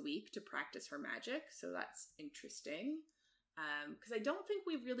once a week to practice her magic, so that's interesting. Because I don't think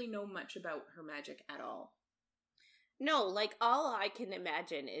we really know much about her magic at all. No, like, all I can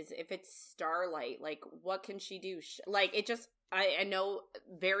imagine is if it's starlight, like, what can she do? Like, it just, I know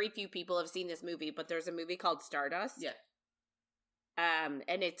very few people have seen this movie, but there's a movie called Stardust. Yeah.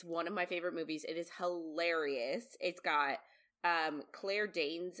 And it's one of my favorite movies. It is hilarious. It's got Claire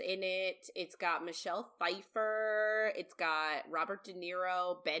Danes in it. It's got Michelle Pfeiffer. It's got Robert De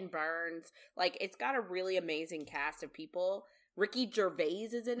Niro, Ben Burns. Like, it's got a really amazing cast of people. Ricky Gervais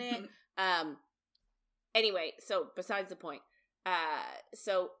is in it. Anyway, so besides the point.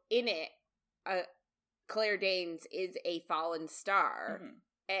 So in it, Claire Danes is a fallen star.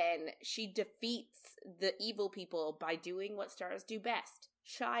 And she defeats the evil people by doing what stars do best.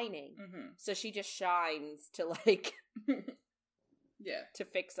 Shining. So she just shines to, like... to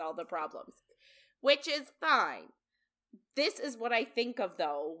fix all the problems. Which is fine. This is what I think of,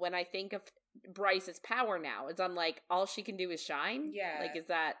 though, when I think of Bryce's power now. Is I'm like, all she can do is shine? Yeah. Like, is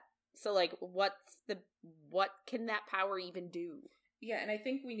that... So, like, what can that power even do? Yeah, and I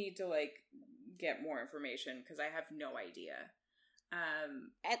think we need to, like, get more information, because I have no idea.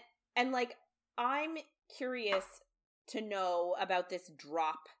 And like, I'm curious to know about this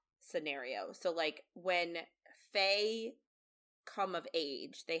drop scenario. So, like, when Fae come of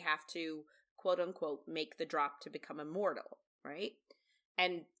age, they have to, quote unquote, make the drop to become immortal, right?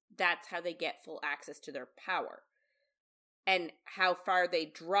 And that's how they get full access to their power. And how far they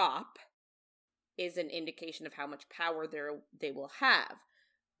drop is an indication of how much power they will have.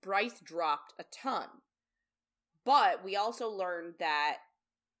 Bryce dropped a ton. But we also learned that,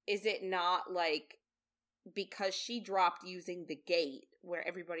 is it not, like, because she dropped using the gate, where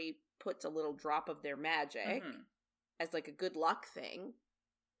everybody puts a little drop of their magic as, like, a good luck thing.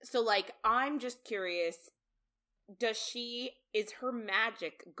 So, like, I'm just curious, is her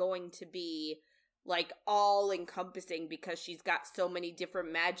magic going to be, like, all-encompassing because she's got so many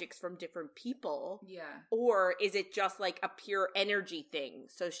different magics from different people? Yeah. Or is it just, like, a pure energy thing?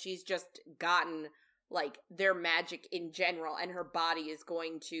 So she's just gotten... like, their magic in general, and her body is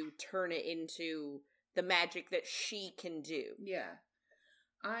going to turn it into the magic that she can do. Yeah.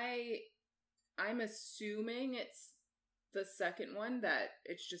 I'm assuming it's the second one, that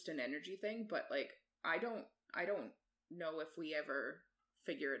it's just an energy thing, but, like, I don't know if we ever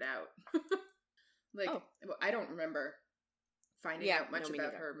figure it out. I don't remember finding out much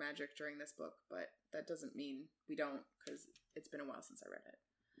about her magic during this book, but that doesn't mean we don't, because it's been a while since I read it.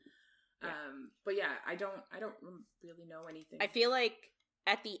 Yeah. But yeah, I don't really know anything. I feel like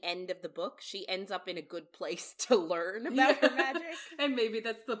at the end of the book, she ends up in a good place to learn about her magic. And maybe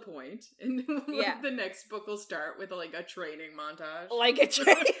that's the point. And the next book will start with, like, a training montage. Like a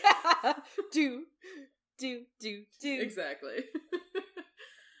training... do. Exactly.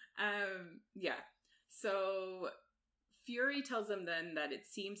 Yeah. So Fury tells them then that it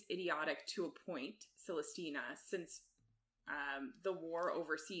seems idiotic to appoint Celestina since the war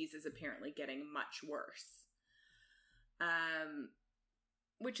overseas is apparently getting much worse.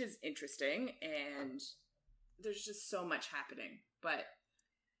 Which is interesting, and there's just so much happening. But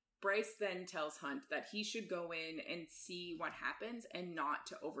Bryce then tells Hunt that he should go in and see what happens and not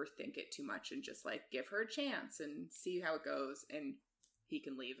to overthink it too much and just like give her a chance and see how it goes, and he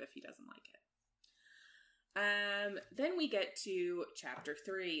can leave if he doesn't like it. Then we get to chapter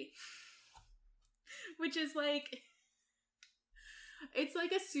 3, which is like, it's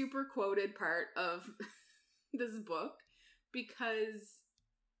like a super quoted part of this book because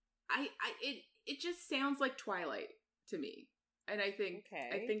it just sounds like Twilight to me. And I think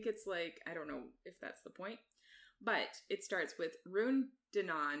it's like, I don't know if that's the point, but it starts with Rune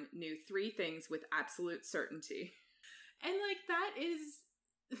Danan knew 3 things with absolute certainty. And like, that is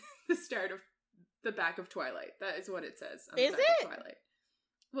the start of the back of Twilight. That is what it says on the back of Twilight.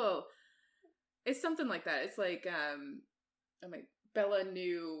 Well, it's something like that. It's like, Bella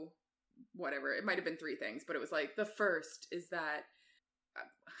knew whatever. It might have been 3 things, but it was like, the first is that,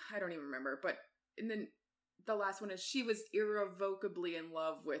 I don't even remember, but, and then the last one is she was irrevocably in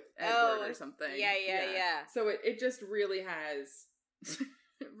love with Edward or something. Yeah. So it just really has,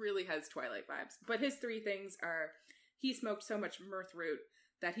 it really has Twilight vibes. But his 3 things are, he smoked so much mirth root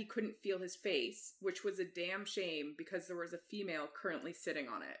that he couldn't feel his face, which was a damn shame because there was a female currently sitting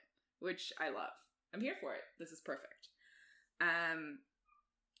on it, which I love. I'm here for it. This is perfect.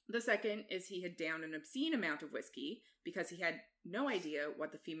 The second is he had downed an obscene amount of whiskey because he had no idea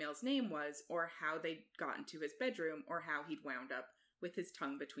what the female's name was or how they'd gotten to his bedroom or how he'd wound up with his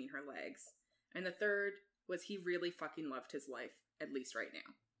tongue between her legs. And the third was he really fucking loved his life, at least right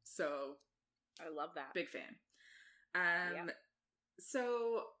now. So, I love that. Big fan.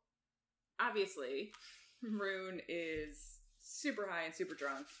 So, obviously, Rune is super high and super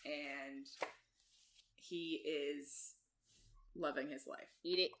drunk, and he is loving his life.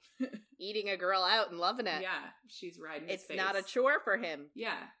 Eating a girl out and loving it. Yeah, she's riding his face. It's not a chore for him.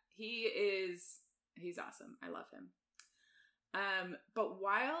 Yeah, he's awesome. I love him. But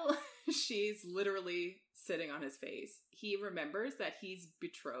while she's literally sitting on his face, he remembers that he's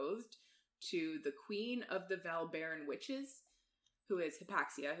betrothed to the queen of the Valbaran witches, who is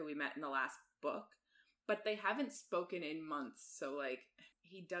Hypaxia, who we met in the last book. But they haven't spoken in months, so like,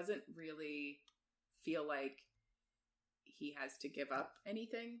 he doesn't really feel like he has to give up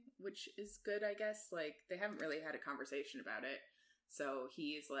anything, which is good, I guess. Like, they haven't really had a conversation about it. So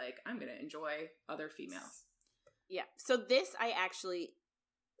he's like, I'm going to enjoy other females. Yeah. So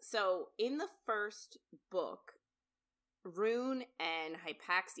in the first book, Rune and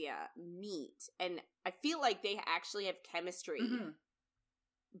Hypaxia meet, and I feel like they actually have chemistry. Mm-hmm.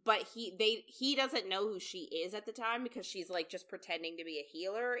 But he doesn't know who she is at the time because she's like just pretending to be a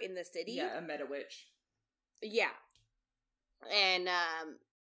healer in the city. Yeah, a meta witch. Yeah. And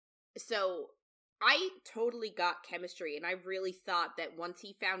so I totally got chemistry, and I really thought that once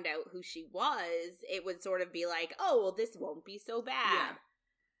he found out who she was, it would sort of be like, oh, well, this won't be so bad. Yeah.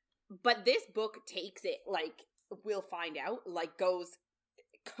 But this book takes it, like, we'll find out, like, goes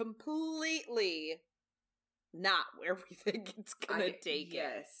completely not where we think it's gonna take it.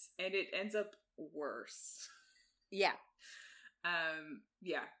 Yes, and it ends up worse. Yeah.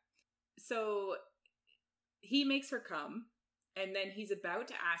 Yeah. So he makes her come, and then he's about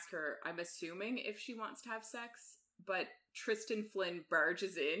to ask her, I'm assuming, if she wants to have sex, but Tristan Flynn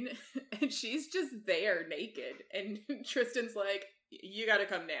barges in, and she's just there naked, and Tristan's like, you gotta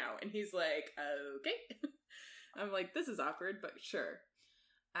come now, and he's like, okay. I'm like, this is awkward, but sure.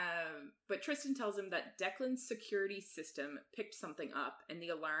 But Tristan tells him that Declan's security system picked something up, and the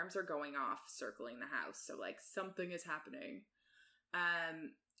alarms are going off, circling the house, so, like, something is happening.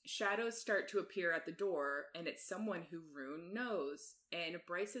 Shadows start to appear at the door, and it's someone who Rune knows, and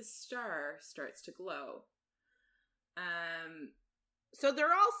Bryce's star starts to glow. So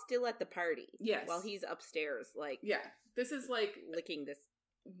they're all still at the party. Yes. While he's upstairs, like... Yeah. This is, like... licking this...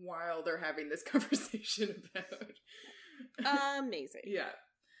 while they're having this conversation about... Amazing. Yeah.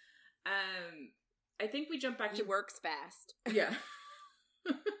 I think we jump back to... He works fast. Yeah.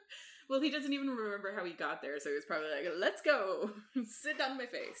 Well, he doesn't even remember how he got there, so he was probably like, let's go! Sit on my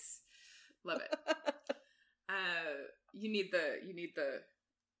face. Love it. You need the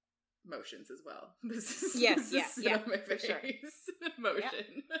motions as well. This is sit on my face sure.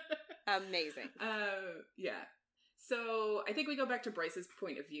 motion. Yep. Amazing. Yeah. So I think we go back to Bryce's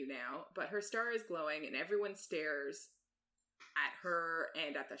point of view now, but her star is glowing and everyone stares at her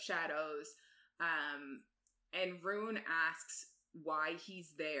and at the shadows. And Rune asks why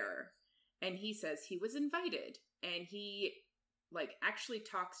he's there. And he says he was invited. And he, like, actually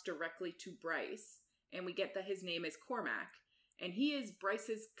talks directly to Bryce. And we get that his name is Cormac. And he is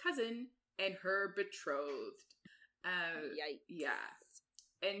Bryce's cousin and her betrothed. Yikes. Yeah.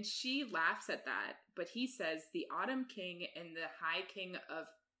 And she laughs at that. But he says the Autumn King and the High King of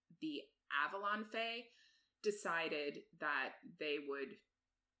the Avalon Fae decided that they would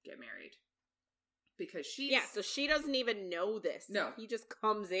get married. Because she's... Yeah, so she doesn't even know this. No. He just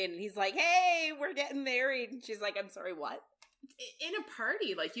comes in and he's like, hey, we're getting married. And she's like, I'm sorry, what? In a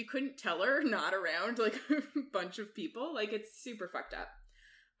party. Like, you couldn't tell her not around, like, a bunch of people. Like, it's super fucked up.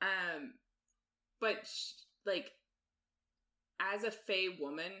 But, like, as a Fae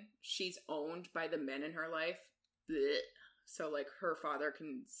woman, she's owned by the men in her life. Blech. So, like, her father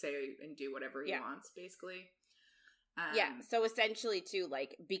can say and do whatever he wants, basically. Yeah, so essentially, too,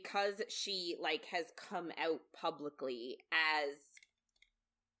 like, because she, like, has come out publicly as,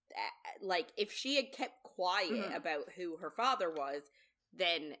 like, if she had kept quiet about who her father was,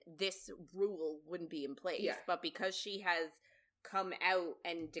 then this rule wouldn't be in place. Yeah. But because she has come out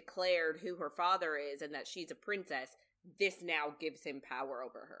and declared who her father is and that she's a princess, this now gives him power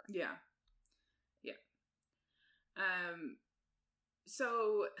over her. Yeah. Yeah.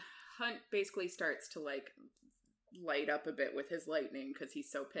 So Hunt basically starts to, like, light up a bit with his lightning because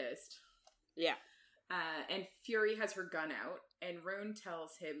he's so pissed. Yeah. And Fury has her gun out, and Rune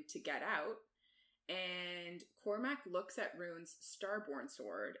tells him to get out. And Cormac looks at Rune's Starborn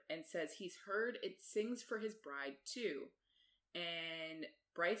sword and says he's heard it sings for his bride too. And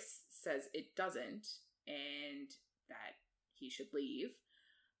Bryce says it doesn't, and that he should leave.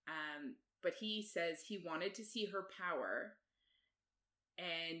 But he says he wanted to see her power,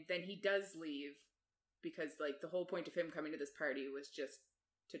 and then he does leave because, like, the whole point of him coming to this party was just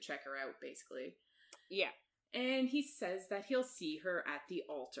to check her out, basically. Yeah. And he says that he'll see her at the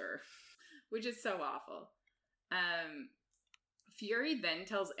altar, which is so awful. Fury then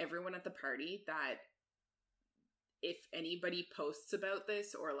tells everyone at the party that if anybody posts about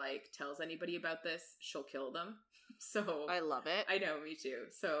this or, like, tells anybody about this, she'll kill them. So I love it. I know, me too.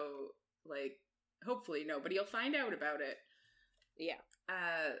 So, like, hopefully nobody will find out about it. Yeah.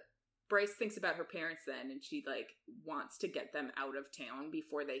 Bryce thinks about her parents then, and she, like, wants to get them out of town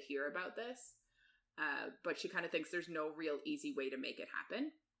before they hear about this. But she kind of thinks there's no real easy way to make it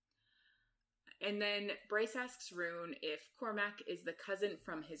happen. And then Bryce asks Rune if Cormac is the cousin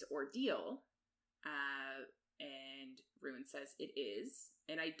from his ordeal. And Rune says it is.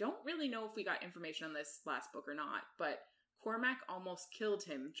 And I don't really know if we got information on this last book or not, but Cormac almost killed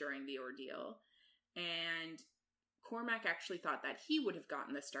him during the ordeal. And Cormac actually thought that he would have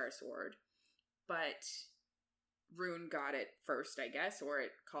gotten the Star Sword, but Rune got it first, I guess, or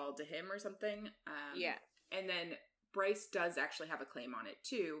it called to him or something. Yeah. And then Bryce does actually have a claim on it,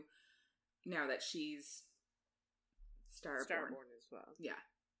 too, now that she's Starborn as well. Yeah.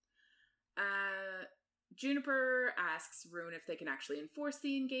 Juniper asks Rune if they can actually enforce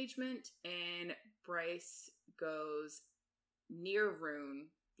the engagement, and Bryce goes near Rune,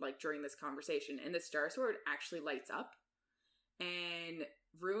 like, during this conversation, and the Star Sword actually lights up, and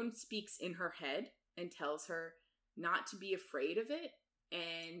Rune speaks in her head and tells her not to be afraid of it,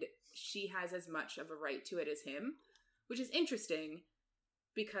 and she has as much of a right to it as him, which is interesting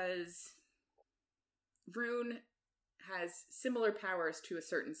because Rune has similar powers to a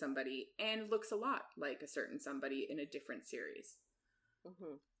certain somebody and looks a lot like a certain somebody in a different series.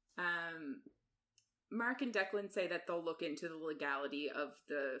 Mark and Declan say that they'll look into the legality of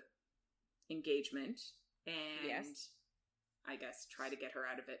the engagement and I guess try to get her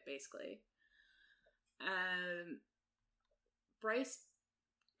out of it, basically. Bryce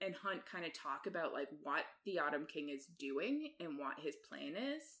and Hunt kind of talk about, like, what the Autumn King is doing and what his plan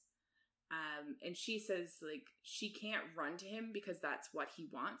is. And she says, like, she can't run to him because that's what he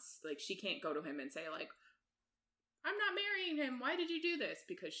wants. Like, she can't go to him and say, like, I'm not marrying him. Why did you do this?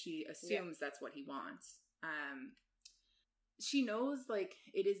 Because she assumes that's what he wants. She knows, like,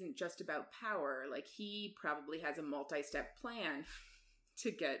 it isn't just about power. Like, he probably has a multi-step plan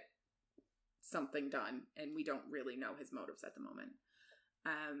to get something done, and we don't really know his motives at the moment.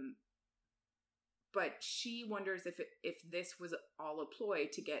 But she wonders if this was all a ploy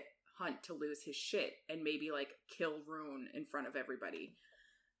to get Hunt to lose his shit and maybe, like, kill Rune in front of everybody.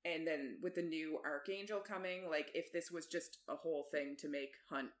 And then with the new Archangel coming, like, if this was just a whole thing to make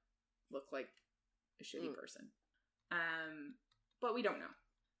Hunt look like a shitty person. But we don't know.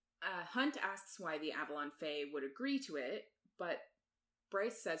 Hunt asks why the Avalon Fae would agree to it, but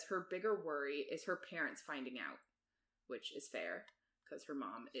Bryce says her bigger worry is her parents finding out, which is fair, because her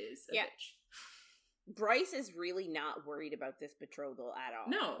mom is a bitch. Bryce is really not worried about this betrothal at all.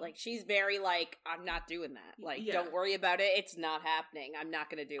 No. Like, she's very like, I'm not doing that. Like, Yeah. don't worry about it. It's not happening. I'm not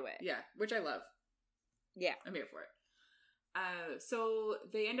going to do it. Yeah, which I love. Yeah. I'm here for it. So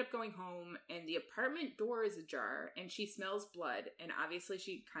they end up going home, and the apartment door is ajar, and she smells blood, and obviously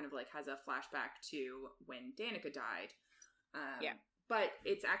she kind of like has a flashback to when Danika died. Yeah. But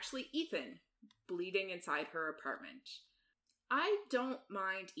it's actually Ithan bleeding inside her apartment. I don't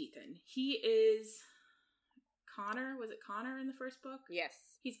mind Ithan. He is Connor. Was it Connor in the first book? Yes.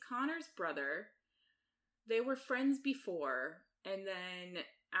 He's Connor's brother. They were friends before, and then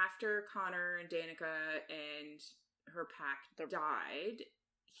after Connor and Danika and her pack died,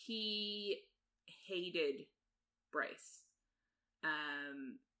 he hated Bryce,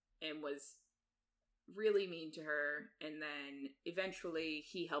 and was really mean to her, and then eventually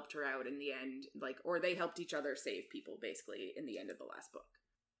he helped her out in the end, like, or they helped each other save people, basically, in the end of the last book.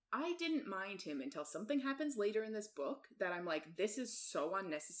 I didn't mind him until something happens later in this book that I'm like, this is so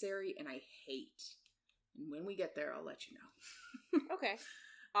unnecessary and I hate. And when we get there, I'll let you know. Okay.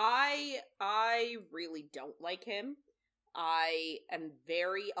 I really don't like him. I am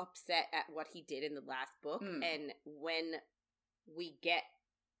very upset at what he did in the last book, and when we get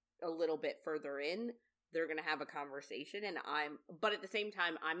a little bit further in, they're gonna have a conversation, and but at the same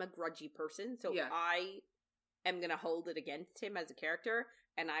time, I'm a grudgy person, so yeah. I am gonna hold it against him as a character,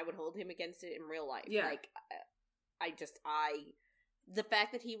 and I would hold him against it in real life. Yeah. Like, the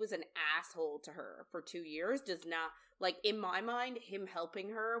fact that he was an asshole to her for 2 years does not, like, in my mind, him helping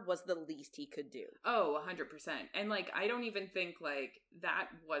her was the least he could do. Oh, 100%. And, like, I don't even think, like, that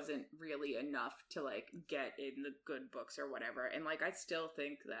wasn't really enough to, like, get in the good books or whatever. And, like, I still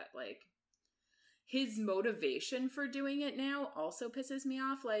think that, like, his motivation for doing it now also pisses me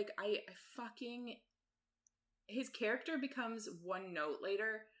off. Like, his character becomes one note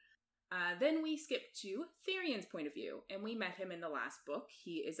later. Then we skip to Therian's point of view, and we met him in the last book.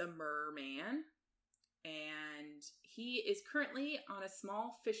 He is a merman, and he is currently on a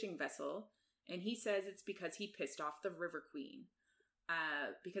small fishing vessel, and he says it's because he pissed off the River Queen.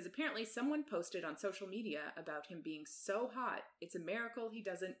 Because apparently someone posted on social media about him being so hot, it's a miracle he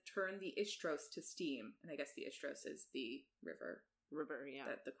doesn't turn the Istros to steam. And I guess the Istros is the river. Yeah.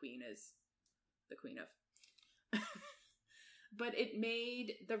 That the queen is the queen of. But it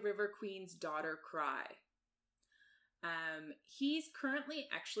made the River Queen's daughter cry. He's currently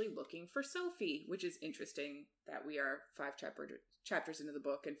actually looking for Sophie, which is interesting that we are 5 chapters into the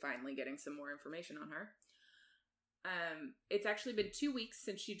book and finally getting some more information on her. It's actually been 2 weeks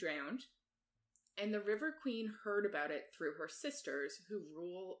since she drowned, and the River Queen heard about it through her sisters who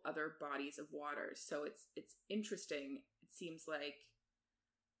rule other bodies of water. So it's interesting. It seems like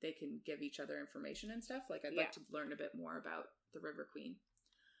they can give each other information and stuff. Like, I'd like to learn a bit more about the River Queen.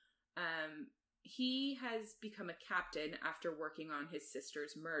 He has become a captain after working on his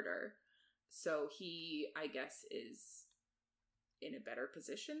sister's murder. So he, I guess, is in a better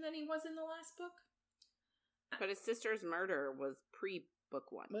position than he was in the last book. But his sister's murder was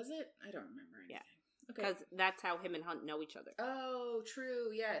pre-book 1. Was it? I don't remember anything. Yeah. Okay. Because that's how him and Hunt know each other. Oh,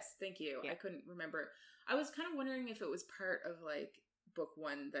 true. Yes. Thank you. Yeah. I couldn't remember. I was kind of wondering if it was part of, like, book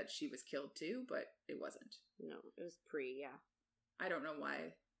 1 that she was killed too, but it wasn't. No, it was yeah. I don't know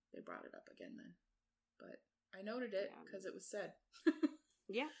why they brought it up again then, but I noted it because it was said.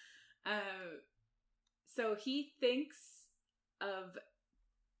 Yeah. So he thinks of,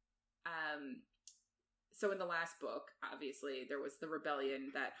 so in the last book, obviously, there was the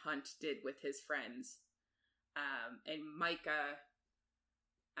rebellion that Hunt did with his friends, and Micah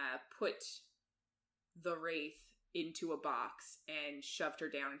put the Wraith into a box and shoved her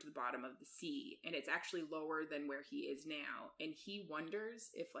down into the bottom of the sea, and it's actually lower than where he is now, and he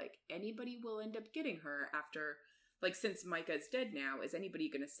wonders if, like, anybody will end up getting her after, like, since Micah's dead now, is anybody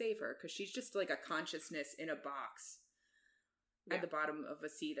gonna save her? Because she's just like a consciousness in a box at the bottom of a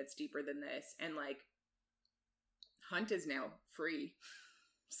sea that's deeper than this, and, like, Hunt is now free.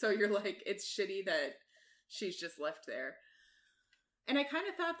 So you're like, it's shitty that she's just left there. And I kind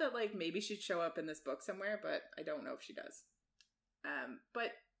of thought that, like, maybe she'd show up in this book somewhere, but I don't know if she does.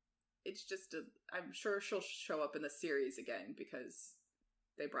 But it's just, I'm sure she'll show up in the series again because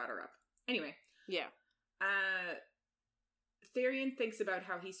they brought her up. Anyway. Yeah. Therian thinks about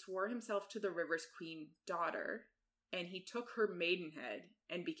how he swore himself to the River's Queen daughter, and he took her maidenhead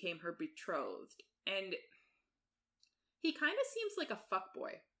and became her betrothed. And he kind of seems like a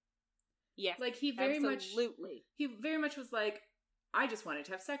fuckboy. Yes. Like, he very much was like, I just wanted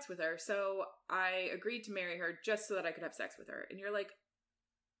to have sex with her, so I agreed to marry her just so that I could have sex with her. And you're like,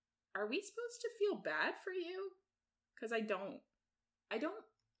 are we supposed to feel bad for you? Because I don't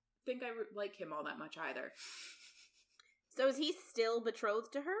think I like him all that much either. So is he still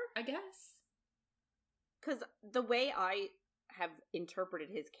betrothed to her? I guess. Because the way I have interpreted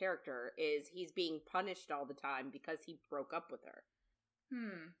his character is he's being punished all the time because he broke up with her.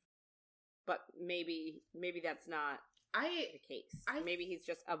 But maybe that's not the case. Maybe he's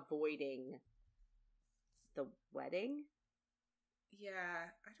just avoiding the wedding? Yeah,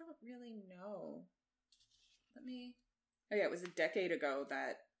 I don't really know. Oh yeah, it was a decade ago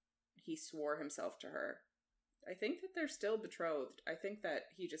that he swore himself to her. I think that they're still betrothed. I think that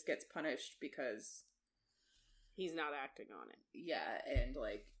he just gets punished because he's not acting on it. Yeah, and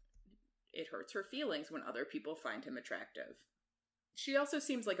like it hurts her feelings when other people find him attractive. She also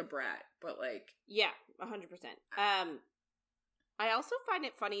seems like a brat, but like... Yeah, 100%. I also find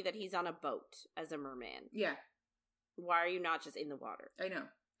it funny that he's on a boat as a merman. Yeah. Why are you not just in the water? I know.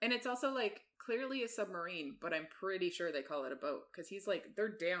 And it's also like clearly a submarine, but I'm pretty sure they call it a boat because he's like, they're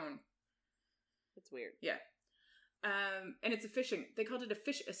down. It's weird. Yeah. And it's they called it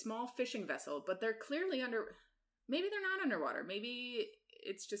a small fishing vessel, but they're clearly maybe they're not underwater. Maybe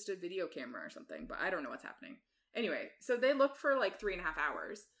it's just a video camera or something, but I don't know what's happening. Anyway, so they look for like 3.5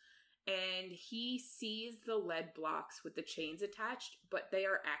 hours, and he sees the lead blocks with the chains attached, but they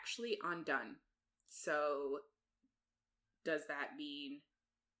are actually undone. So does that mean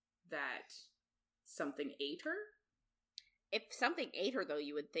that something ate her? If something ate her, though,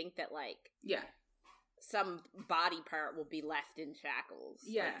 you would think that, like... Yeah. Some body part will be left in shackles.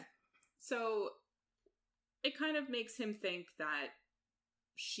 Yeah. Like... So it kind of makes him think that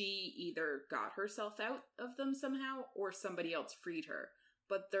she either got herself out of them somehow or somebody else freed her.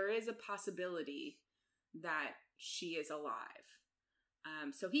 But there is a possibility that she is alive.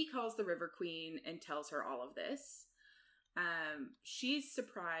 So he calls the River Queen and tells her all of this. She's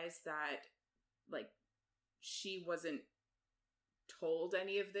surprised that, like, she wasn't told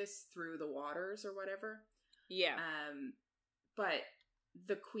any of this through the waters or whatever. Yeah. But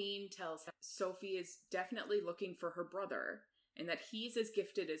the queen tells him Sophie is definitely looking for her brother and that he's as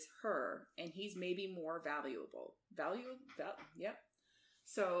gifted as her and he's maybe more valuable. Yep.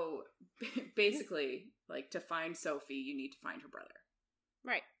 So basically, like, to find Sophie, you need to find her brother.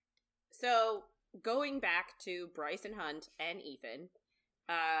 Right. So going back to Bryce and Hunt and Ithan,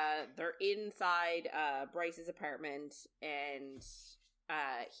 they're inside Bryce's apartment, and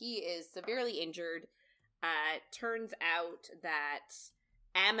he is severely injured. Turns out that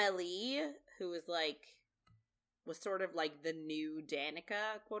Amelie, who was sort of like the new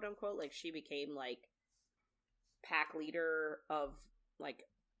Danika, quote unquote, like she became like pack leader of, like,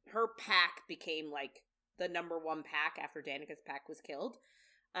 her pack became like the number one pack after Danika's pack was killed.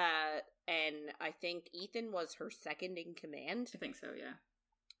 And I think Ithan was her second in command. I think so, yeah.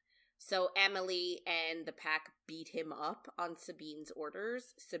 So Amelie and the pack beat him up on Sabine's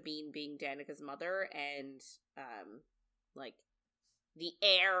orders, Sabine being Danika's mother and, like, the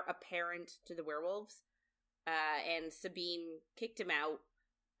heir apparent to the werewolves. And Sabine kicked him out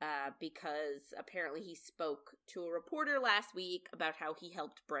because apparently he spoke to a reporter last week about how he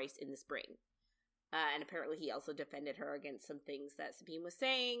helped Bryce in the spring. And apparently he also defended her against some things that Sabine was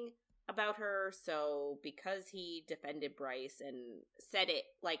saying about her. So because he defended Bryce and said it,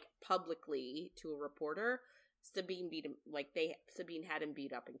 like, publicly to a reporter, Sabine beat him, like, Sabine had him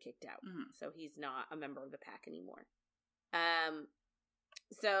beat up and kicked out. Mm-hmm. So he's not a member of the pack anymore.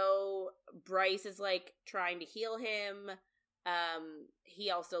 So Bryce is, like, trying to heal him.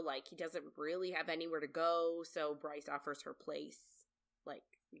 He also, like, he doesn't really have anywhere to go, so Bryce offers her place. Like,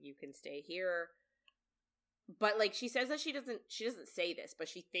 you can stay here. But, like, she says that she doesn't say this, but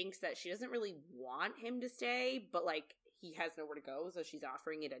she thinks that she doesn't really want him to stay, but, like, he has nowhere to go, so she's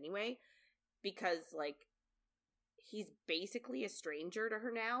offering it anyway. Because, like, he's basically a stranger to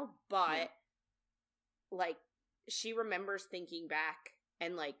her now, but, like, she remembers thinking back,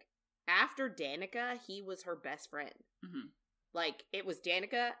 and, like, after Danika, he was her best friend. Mm-hmm. Like, it was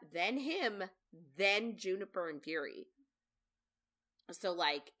Danika, then him, then Juniper and Fury. So,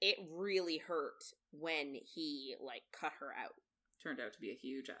 like, it really hurt when he, like, cut her out. Turned out to be a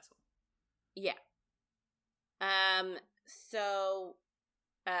huge asshole. Yeah. So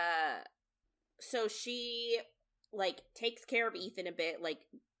she, like, takes care of Ithan a bit, like,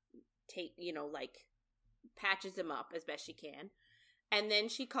 patches him up as best she can. And then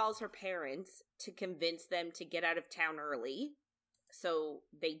she calls her parents to convince them to get out of town early so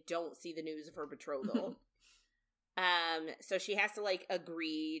they don't see the news of her betrothal. So she has to, like,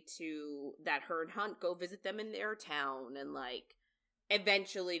 agree to that her and Hunt go visit them in their town, and, like,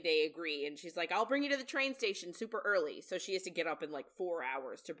 eventually they agree, and she's like, I'll bring you to the train station super early. So she has to get up in like 4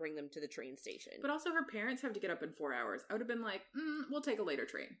 hours to bring them to the train station. But also her parents have to get up in 4 hours. I would have been like, we'll take a later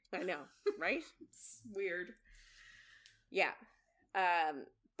train. I know, right? It's weird. Yeah.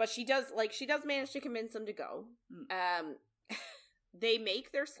 But she does manage to convince them to go. They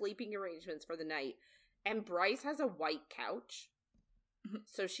make their sleeping arrangements for the night, and Bryce has a white couch,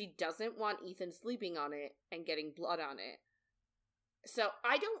 so she doesn't want Ithan sleeping on it and getting blood on it. So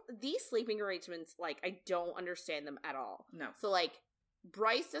these sleeping arrangements, like, I don't understand them at all. No. So, like,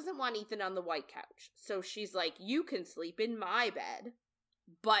 Bryce doesn't want Ithan on the white couch, so she's like, you can sleep in my bed,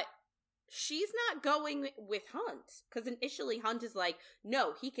 but she's not going with Hunt, because initially Hunt is like,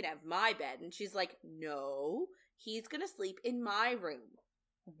 no, he can have my bed, and she's like, no, he's gonna sleep in my room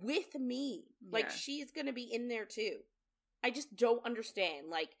with me. Yeah. Like, she's gonna be in there too. I just don't understand.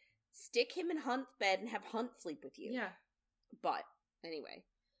 Like, stick him in Hunt's bed and have Hunt sleep with you. Yeah. But anyway,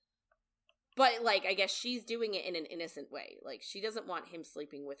 but like, I guess she's doing it in an innocent way. Like, she doesn't want him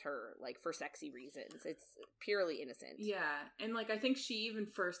sleeping with her, like, for sexy reasons. It's purely innocent. Yeah, and like, I think she even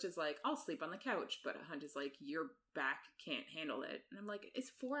first is like, I'll sleep on the couch, but Hunt is like, your back can't handle it. And I'm like,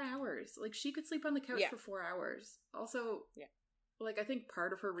 it's 4 hours. Like, she could sleep on the couch for 4 hours. Also, like, I think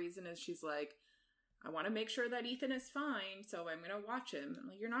part of her reason is she's like, I want to make sure that Ithan is fine, so I'm going to watch him. I'm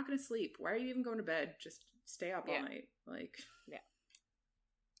like, you're not going to sleep. Why are you even going to bed? Just stay up all night. Like, yeah.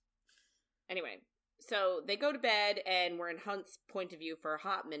 Anyway, so they go to bed, and we're in Hunt's point of view for a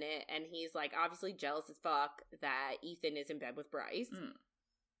hot minute, and he's, like, obviously jealous as fuck that Ithan is in bed with Bryce.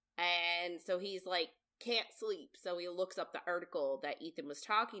 And so he's, like, can't sleep, so he looks up the article that Ithan was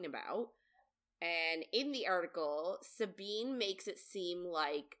talking about, and in the article, Sabine makes it seem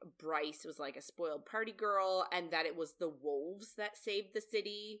like Bryce was, like, a spoiled party girl, and that it was the wolves that saved the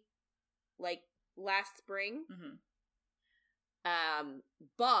city, like, last spring.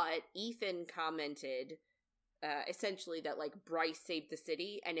 But Ithan commented, essentially that, like, Bryce saved the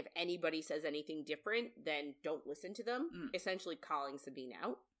city, and if anybody says anything different, then don't listen to them, essentially calling Sabine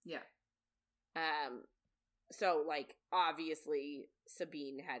out. Yeah. So, like, obviously,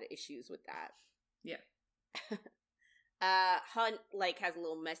 Sabine had issues with that. Yeah. Hunt, like, has a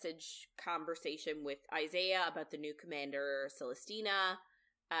little message conversation with Isaiah about the new commander, Celestina.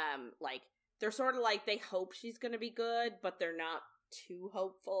 Like, they're sort of like, they hope she's gonna be good, but they're not too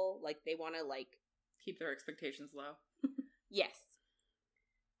hopeful. Like, they want to, like, keep their expectations low. Yes.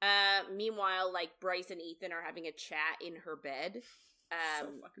 Meanwhile, like, Bryce and Ithan are having a chat in her bed. So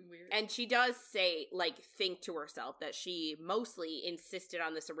fucking weird. And she does say, like, think to herself that she mostly insisted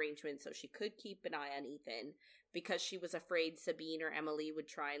on this arrangement so she could keep an eye on Ithan, because she was afraid Sabine or Emily would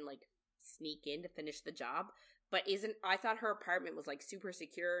try and, like, sneak in to finish the job. But I thought her apartment was, like, super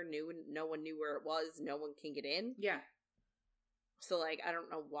secure, no one knew where it was, no one can get in. Yeah. So, like, I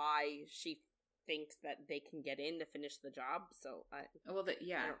don't know why she thinks that they can get in to finish the job, so I don't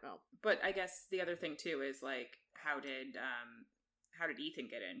know. But I guess the other thing, too, is, like, how did Ithan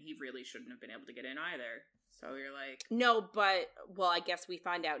get in? He really shouldn't have been able to get in either. So you're like... No, but, well, I guess we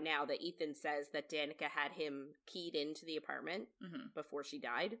find out now that Ithan says that Danika had him keyed into the apartment before she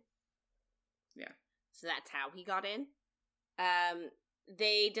died. Yeah. So that's how he got in.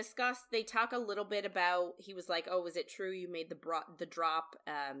 They talk a little bit about, he was like, oh, is it true you made the drop?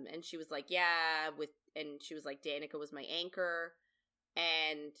 And she was like, yeah, and she was like, Danika was my anchor.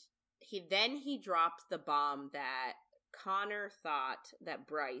 And he dropped the bomb that Connor thought that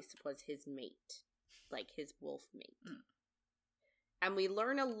Bryce was his mate, like his wolf mate. And we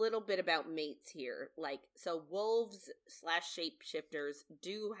learn a little bit about mates here. Like, so wolves / shapeshifters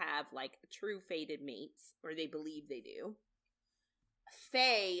do have, like, true fated mates, or they believe they do.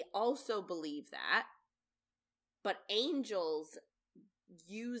 Fae also believe that, but angels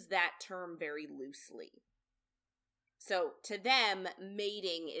use that term very loosely. So to them,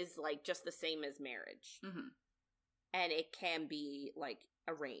 mating is, like, just the same as marriage. And it can be, like,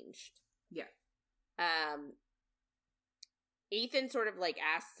 arranged. Yeah. Ithan sort of, like,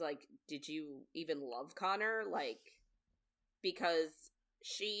 asks, like, did you even love Connor? Like, because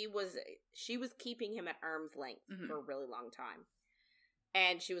she was keeping him at arm's length for a really long time.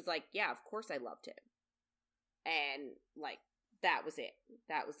 And she was like, yeah, of course I loved him. And, like, that was it.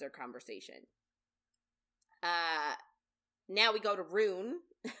 That was their conversation. Now we go to Rune.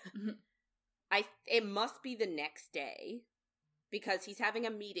 It must be the next day, because he's having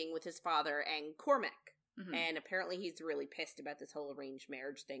a meeting with his father and Cormac. And apparently he's really pissed about this whole arranged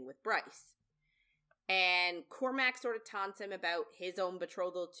marriage thing with Bryce. And Cormac sort of taunts him about his own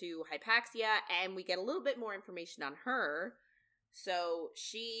betrothal to Hypaxia, and we get a little bit more information on her. So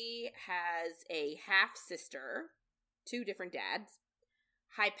she has a half-sister, 2 different dads,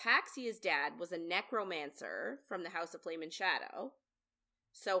 Hypaxia's dad was a necromancer from the House of Flame and Shadow,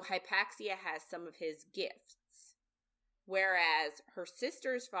 so Hypaxia has some of his gifts. Whereas her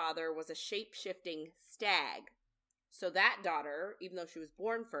sister's father was a shape-shifting stag. So that daughter, even though she was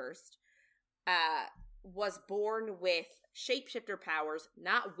born first, was born with shapeshifter powers,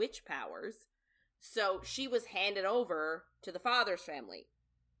 not witch powers. So she was handed over to the father's family.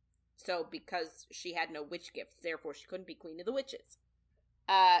 So because she had no witch gifts, therefore she couldn't be queen of the witches.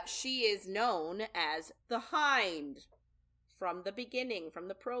 She is known as the Hind from the beginning, from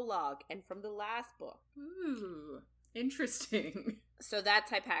the prologue, and from the last book. Ooh, interesting. So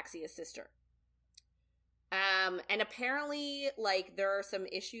that's Hypaxia's sister. And apparently, like, there are some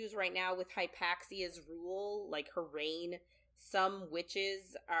issues right now with Hypaxia's rule, like her reign. Some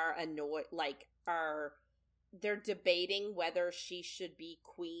witches are annoyed, they're debating whether she should be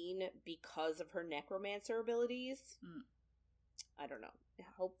queen because of her necromancer abilities. I don't know.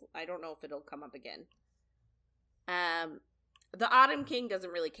 I don't know if it'll come up again. The Autumn King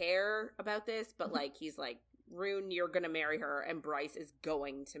doesn't really care about this, but, like, he's like, Rune, you're gonna marry her, and Bryce is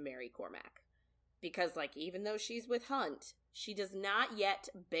going to marry Cormac. Because, like, even though she's with Hunt, she does not yet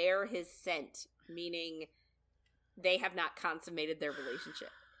bear his scent, meaning they have not consummated their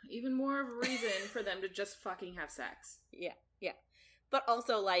relationship. Even more of a reason for them to just fucking have sex. Yeah. But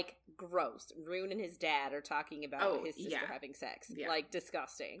also, like, gross. Rune and his dad are talking about his sister having sex. Yeah. Like,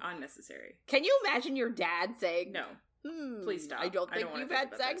 disgusting. Unnecessary. Can you imagine your dad saying, no, please stop. I don't think you've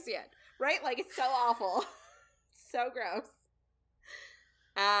had sex yet. Right? Like, it's so awful. So gross.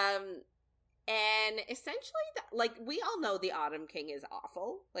 And essentially, like, we all know the Autumn King is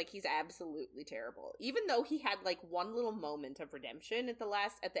awful. Like, he's absolutely terrible. Even though he had, like, one little moment of redemption at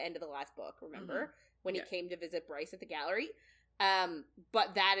the end of the last book, remember? Mm-hmm. When he came to visit Bryce at the gallery.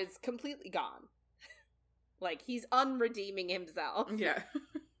 But that is completely gone. Like, he's unredeeming himself. Yeah.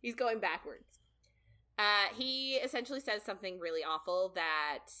 He's going backwards. He essentially says something really awful,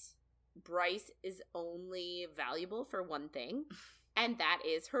 that Bryce is only valuable for one thing. And that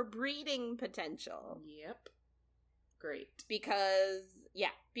is her breeding potential. Yep. Great. Because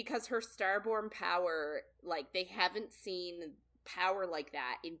her starborn power, like, they haven't seen power like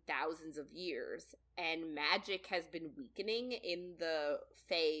that in thousands of years. And magic has been weakening in the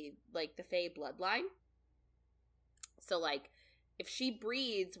Fae bloodline. So, like, if she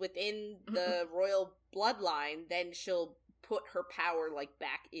breeds within the royal bloodline, then she'll put her power, like,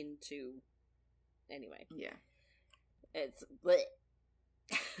 back into... Anyway. Yeah. It's... bleh.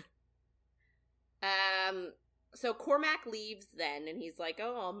 So Cormac leaves then, and he's like,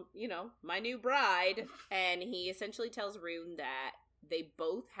 oh, my new bride. And he essentially tells Rune that they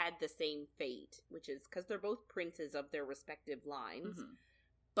both had the same fate, which is because they're both princes of their respective lines. Mm-hmm.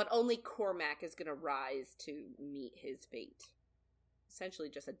 But only Cormac is going to rise to meet his fate. Essentially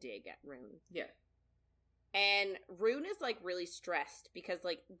just a dig at Rune. Yeah. And Rune is, like, really stressed because,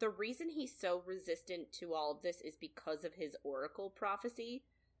 like, the reason he's so resistant to all of this is because of his oracle prophecy.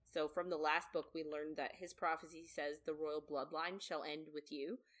 So from the last book, we learned that his prophecy says the royal bloodline shall end with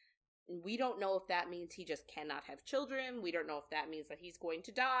you. And we don't know if that means he just cannot have children. We don't know if that means that he's going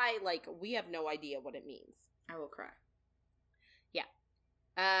to die. Like, we have no idea what it means. I will cry. Yeah.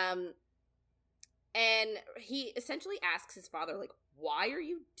 And he essentially asks his father, like, why are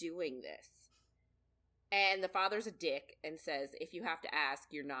you doing this? And the father's a dick and says, if you have to ask,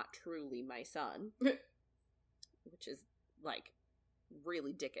 you're not truly my son. Which is, like,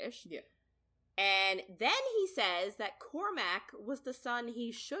 really dickish. Yeah. And then he says that Cormac was the son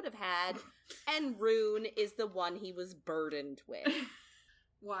he should have had, and Rune is the one he was burdened with.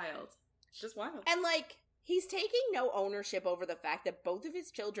 Wild. Just wild. And, like, he's taking no ownership over the fact that both of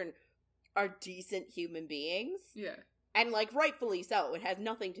his children are decent human beings. Yeah. And, like, rightfully so. It has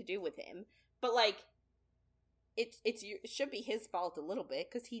nothing to do with him. But, like, it should be his fault a little bit,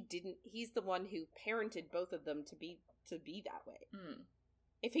 because he's the one who parented both of them to be that way. Mm.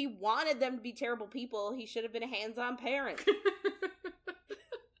 If he wanted them to be terrible people, he should have been a hands-on parent.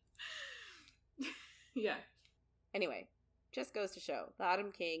 Yeah. Anyway, just goes to show, the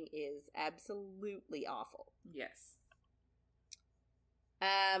Autumn King is absolutely awful. Yes.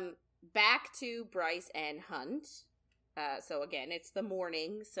 Back to Bryce and Hunt. So again, it's the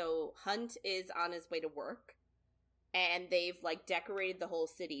morning, so Hunt is on his way to work. And they've, like, decorated the whole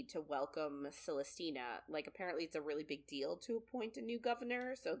city to welcome Celestina. Like, apparently it's a really big deal to appoint a new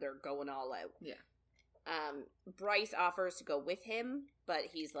governor, so they're going all out. Yeah. Bryce offers to go with him, but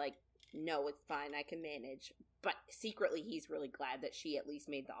he's like, no, it's fine, I can manage. But secretly, he's really glad that she at least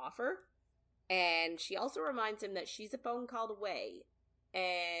made the offer. And she also reminds him that she's a phone call away.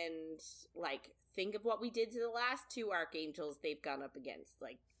 And, like, think of what we did to the last two archangels they've gone up against,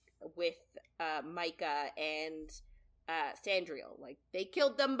 like with Micah and Sandriel. Like, they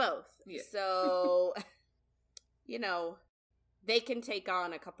killed them both. Yeah. So, you know, they can take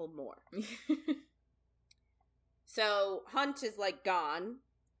on a couple more. So, Hunt is, like, gone.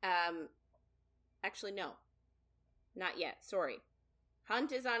 Actually, no. Not yet. Sorry.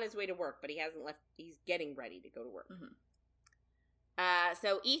 Hunt is on his way to work, but he hasn't left. He's getting ready to go to work. Mm-hmm.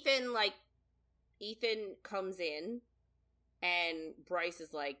 So Ithan comes in, and Bryce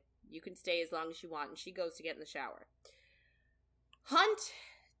is like, you can stay as long as you want, and she goes to get in the shower. Hunt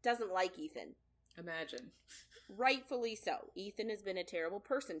doesn't like Ithan. Imagine. Rightfully so. Ithan has been a terrible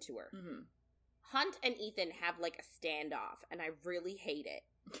person to her. Mm-hmm. Hunt and Ithan have, like, a standoff, and I really hate it.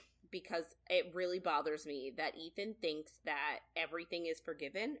 Because it really bothers me that Ithan thinks that everything is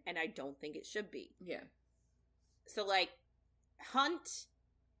forgiven, and I don't think it should be. Yeah. So, like, Hunt,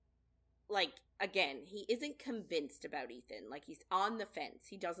 like, again, he isn't convinced about Ithan. Like, he's on the fence.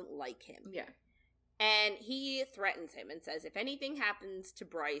 He doesn't like him. Yeah. And he threatens him and says, if anything happens to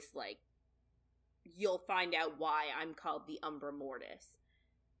Bryce, like, you'll find out why I'm called the Umbra Mortis.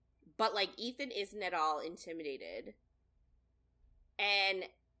 But, like, Ithan isn't at all intimidated. And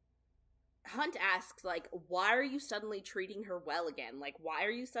Hunt asks, like, why are you suddenly treating her well again? Like, why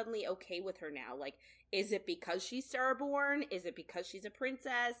are you suddenly okay with her now? Like, is it because she's Starborn? Is it because she's a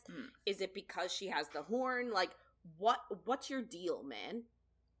princess? Is it because she has the horn? Like, what's your deal, man?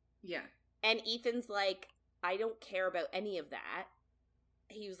 Yeah. And Ethan's like, I don't care about any of that.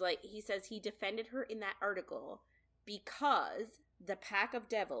 He says he defended her in that article because the Pack of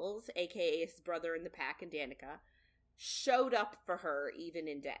Devils, aka his brother in the pack and Danika, showed up for her even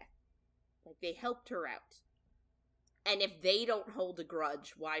in death. Like, they helped her out. And if they don't hold a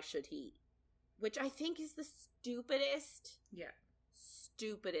grudge, why should he? Which I think is the stupidest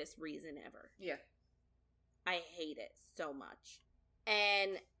reason ever. Yeah. I hate it so much.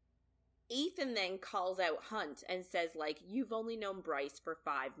 And Ithan then calls out Hunt and says, like, you've only known Bryce for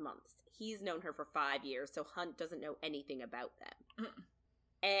 5 months. He's known her for 5 years, so Hunt doesn't know anything about them.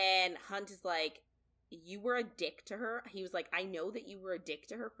 And Hunt is like, you were a dick to her. He was like, I know that you were a dick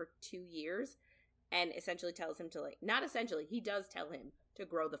to her for 2 years. And essentially tells him to, like, not essentially, he does tell him to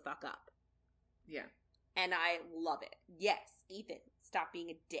grow the fuck up. Yeah. And I love it. Yes, Ithan, stop being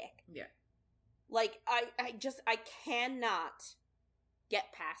a dick. Yeah. Like, I cannot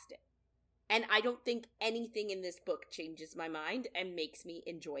get past it. And I don't think anything in this book changes my mind and makes me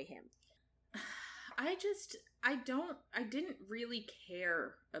enjoy him. I didn't really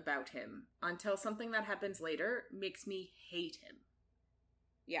care about him until something that happens later makes me hate him.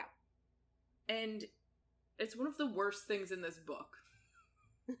 Yeah. And it's one of the worst things in this book.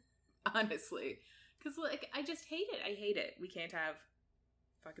 Honestly. Because, like, I just hate it. I hate it. We can't have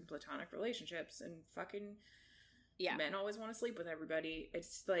fucking platonic relationships and fucking men always want to sleep with everybody.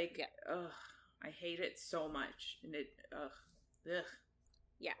 It's like, ugh, I hate it so much. And it, ugh.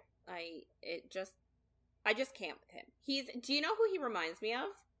 Yeah. I just can't with him. Do you know who he reminds me of?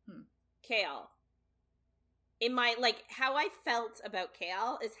 Chaol. In my, like, how I felt about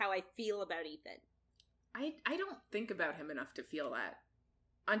Chaol is how I feel about Ithan. I don't think about him enough to feel that.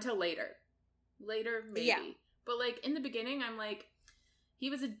 Until later. Later, maybe. Yeah. But, like, in the beginning, I'm like, he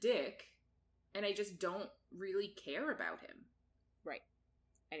was a dick, and I just don't really care about him. Right.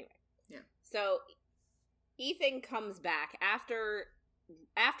 Anyway. Yeah. So, Ithan comes back after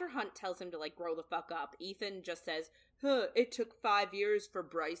Hunt tells him to, like, grow the fuck up. Ithan just says, it took 5 years for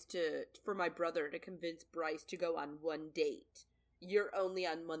my brother to convince Bryce to go on one date. You're only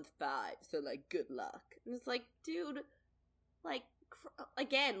on month 5, so, like, good luck. And it's like, dude, like,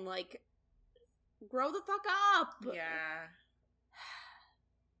 again, like, grow the fuck up! Yeah.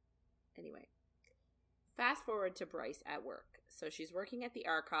 Anyway. Fast forward to Bryce at work. So she's working at the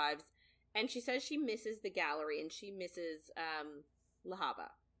archives, and she says she misses the gallery, and she misses, Lahaba.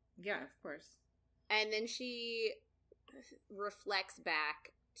 Yeah, of course. And then she reflects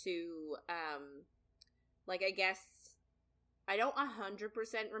back to, like, I guess, I don't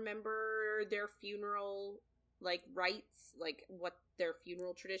 100% remember their funeral, like, rites, like, what their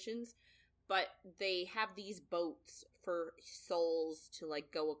funeral traditions, but they have these boats for souls to,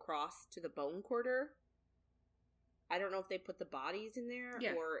 like, go across to the bone quarter. I don't know if they put the bodies in there,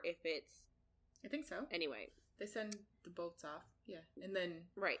 or if it's... I think so. Anyway. They send the boats off, and then...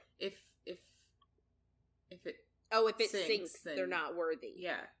 Right. If it... Oh, if it sinks then... they're not worthy.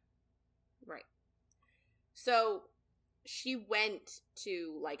 Yeah. Right. So, she went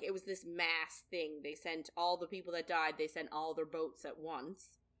to, like, it was this mass thing. They sent all the people that died, they sent all their boats at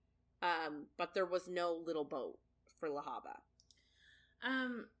once. But there was no little boat for Lahaba.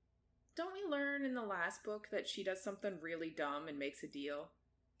 Don't we learn in the last book that she does something really dumb and makes a deal?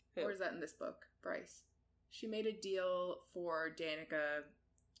 Who? Or is that in this book, Bryce? She made a deal for Danika.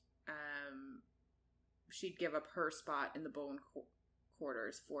 She'd give up her spot in the bone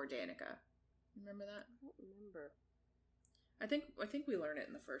quarters for Danika. Remember that? I don't remember. I think we learn it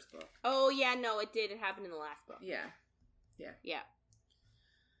in the first book. Oh, yeah, no, it did. It happened in the last book. Yeah.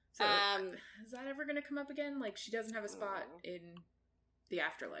 So, is that ever going to come up again? Like, she doesn't have a spot in the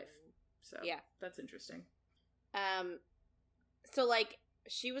afterlife. So, yeah. That's interesting. So, like,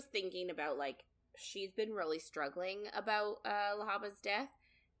 she was thinking about, like, she's been really struggling about Lahaba's death.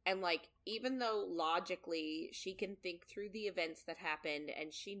 And, like, even though logically she can think through the events that happened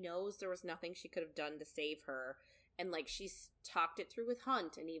and she knows there was nothing she could have done to save her, and, like, she's talked it through with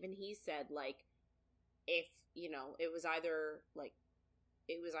Hunt, and even he said, like, if, you know, it was either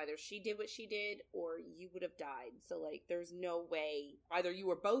she did what she did or you would have died. So, like, there's no way, either you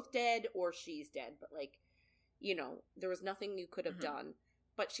were both dead or she's dead. But, like, you know, there was nothing you could have done.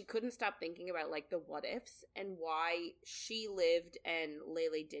 But she couldn't stop thinking about, like, the what ifs and why she lived and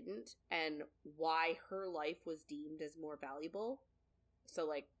Lele didn't, and why her life was deemed as more valuable. So,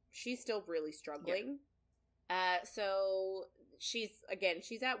 like, she's still really struggling. Yeah. So she's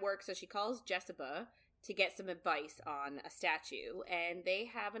at work, so she calls Jessica to get some advice on a statue, and they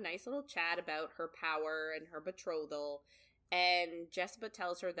have a nice little chat about her power and her betrothal, and Jessica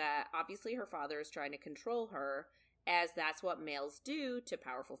tells her that obviously her father is trying to control her, as that's what males do to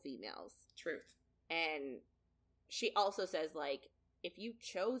powerful females. Truth. And she also says, like, if you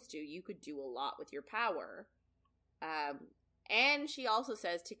chose to, you could do a lot with your power. And she also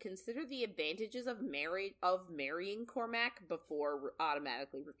says to consider the advantages of marrying Cormac before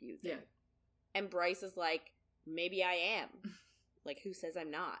automatically refusing. Yeah. And Bryce is like, maybe I am. Like, who says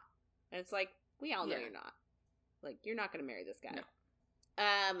I'm not? And it's like, we all know you're not. Like, you're not going to marry this guy. No.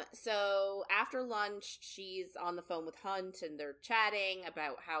 So after lunch, she's on the phone with Hunt, and they're chatting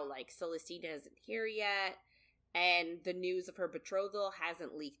about how, like, Celestina isn't here yet, and the news of her betrothal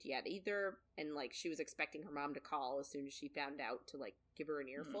hasn't leaked yet either, and, like, she was expecting her mom to call as soon as she found out to, like, give her an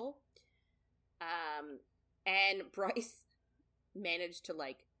earful. And Bryce managed to,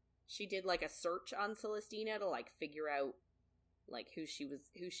 like, she did, like, a search on Celestina to, like, figure out, like, who she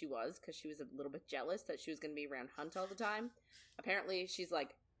was, because she was a little bit jealous that she was going to be around Hunt all the time. Apparently, she's,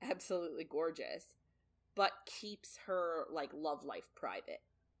 like, absolutely gorgeous, but keeps her, like, love life private.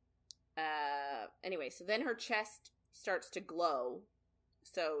 Anyway, so then her chest starts to glow,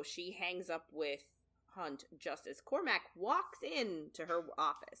 so she hangs up with Hunt just as Cormac walks in to her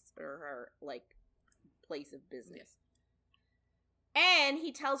office, or her, like, place of business. Yes. And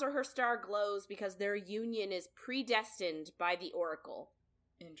he tells her star glows because their union is predestined by the Oracle.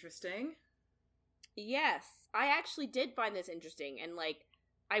 Interesting. Yes. I actually did find this interesting, and, like,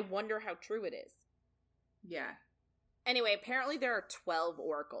 I wonder how true it is. Yeah. Anyway, apparently there are 12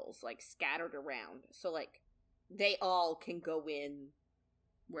 oracles, like, scattered around. So, like, they all can go in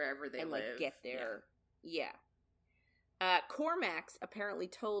wherever they and, live. like, get there. Yeah. Cormax apparently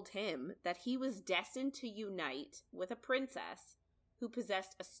told him that he was destined to unite with a princess who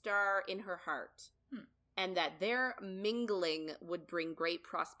possessed a star in her heart, and that their mingling would bring great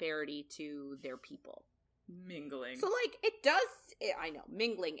prosperity to their people. Mingling. So, like, it does, I know,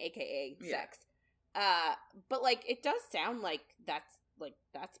 mingling, aka sex. But, like, it does sound like that's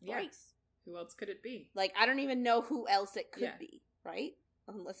Bryce. Yeah. Who else could it be? Like, I don't even know who else it could be, right?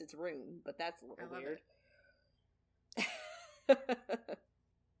 Unless it's Rune, but that's a little weird.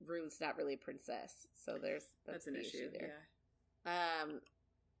 Rune's not really a princess, so that's an issue there. Yeah.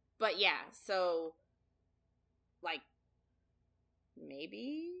 But yeah, so, like,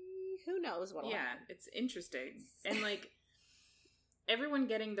 maybe, who knows what'll happen. It's interesting. And, like, everyone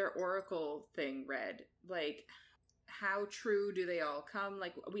getting their oracle thing read, like, how true do they all come?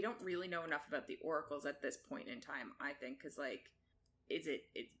 Like, we don't really know enough about the oracles at this point in time, I think, because, like, is it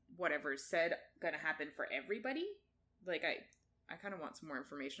whatever's said gonna happen for everybody? Like, I kind of want some more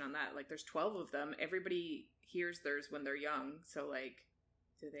information on that. Like, there's 12 of them. Everybody hears theirs when they're young. So, like,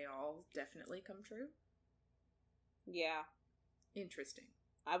 do they all definitely come true? Yeah. Interesting.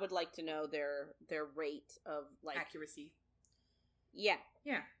 I would like to know their rate of, like, accuracy. Yeah.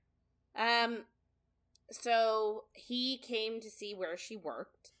 Yeah. So he came to see where she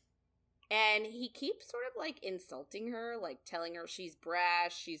worked, and he keeps sort of, like, insulting her, like, telling her she's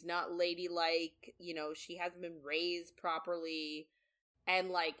brash, she's not ladylike, you know, she hasn't been raised properly, and,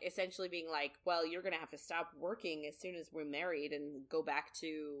 like, essentially being like, well, you're gonna have to stop working as soon as we're married and go back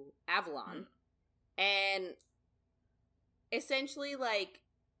to Avalon. And essentially, like,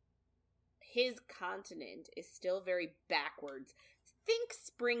 his continent is still very backwards. think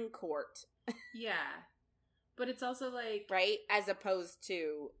spring court. Yeah. But it's also like... Right? As opposed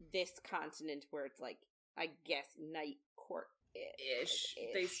to this continent where it's like, I guess, night court. Ish.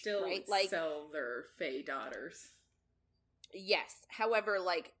 They still right? Like, sell their fae daughters. Yes. However,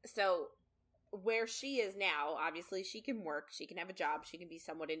 like, so where she is now, obviously she can work, she can have a job, she can be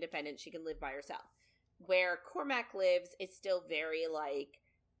somewhat independent, she can live by herself. Where Cormac lives, it's still very, like,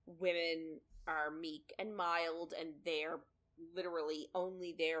 women are meek and mild, and they're literally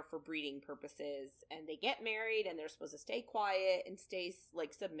only there for breeding purposes, and they get married, and they're supposed to stay quiet and stay,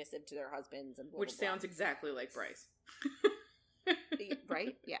 like, submissive to their husbands, and blah, which blah, sounds exactly like Bryce.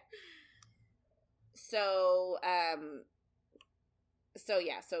 Right? Yeah. So, so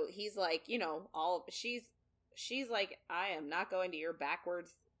he's like, you know, she's like, I am not going to your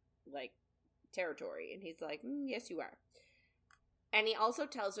backwards, like, territory. And he's like, yes, you are. And he also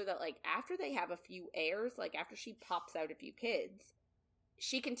tells her that, like, after they have a few heirs, like, after she pops out a few kids,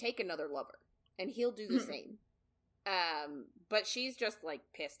 she can take another lover. And he'll do the same. But she's just, like,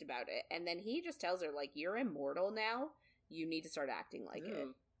 pissed about it. And then he just tells her, like, you're immortal now. You need to start acting like it.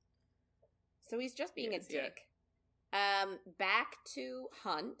 So he's just being a dick. Yeah. Back to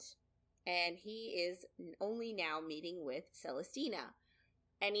Hunt, and he is only now meeting with Celestina.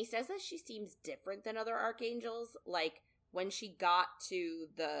 And he says that she seems different than other archangels. Like, when she got to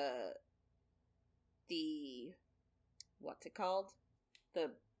the what's it called?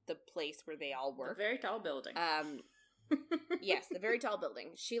 The place where they all work. The very tall building. Yes, the very tall building.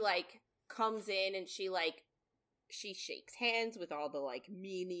 She, like, comes in and she shakes hands with all the, like,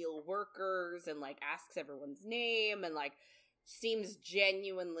 menial workers and, like, asks everyone's name and, like, seems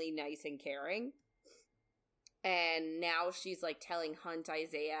genuinely nice and caring. And now she's, like, telling Hunt,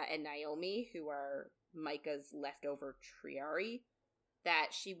 Isaiah, and Naomi, who are Micah's leftover triari, that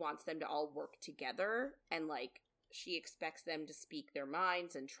she wants them to all work together, and, like, she expects them to speak their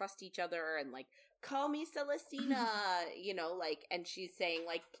minds and trust each other and, like, call me Celestina, you know, like, and she's saying,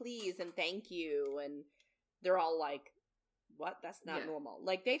 like, please and thank you, and they're all like, what? That's not normal.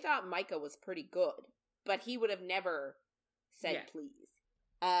 Like, they thought Micah was pretty good, but he would have never said please.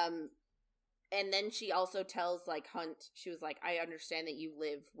 And then she also tells, like, Hunt, she was like, I understand that you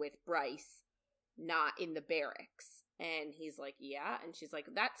live with Bryce, not in the barracks. And he's like, yeah. And she's like,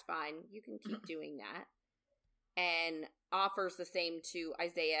 that's fine. You can keep doing that. And offers the same to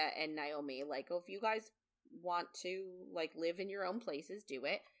Isaiah and Naomi. Like, oh, if you guys want to, like, live in your own places, do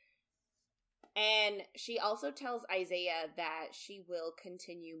it. And she also tells Isaiah that she will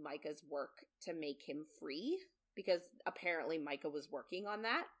continue Micah's work to make him free, because apparently Micah was working on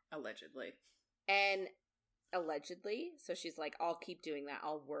that. Allegedly. And allegedly, so she's like, I'll keep doing that.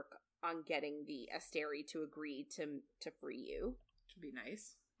 I'll work on getting the Asteri to agree to free you. Should be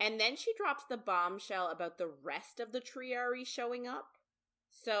nice. And then she drops the bombshell about the rest of the Triari showing up.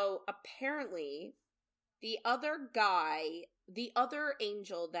 So apparently, the other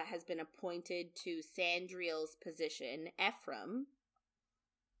angel that has been appointed to Sandriel's position, Ephraim,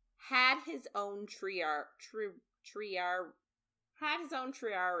 had his own triari,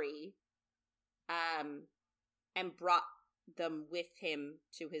 and brought them with him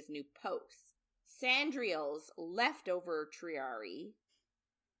to his new post. Sandriel's leftover triari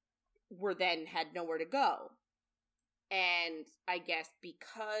had nowhere to go. And I guess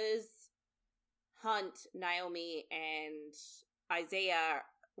because Hunt, Naomi, and Isaiah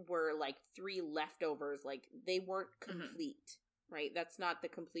were, like, 3 leftovers, like, they weren't complete, right? That's not the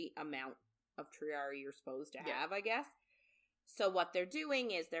complete amount of triari you're supposed to have, I guess. So what they're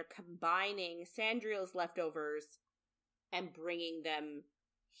doing is they're combining Sandriel's leftovers and bringing them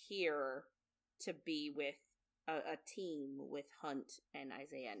here to be with a team with Hunt and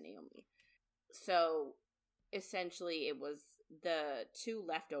Isaiah and Naomi. So essentially it was the 2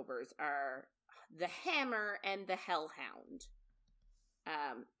 leftovers are the Hammer and the Hellhound.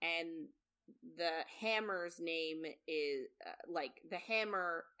 And the Hammer's name is, the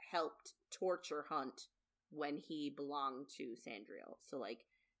Hammer helped torture Hunt when he belonged to Sandriel. So, like,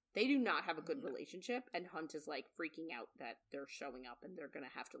 they do not have a good relationship, and Hunt is, like, freaking out that they're showing up and they're gonna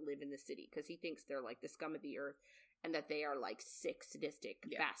have to live in the city, because he thinks they're, like, the scum of the earth, and that they are, like, sick, sadistic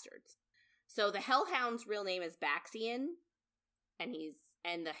bastards. So the Hellhound's real name is Baxian,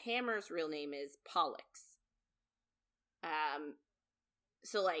 and the Hammer's real name is Pollux.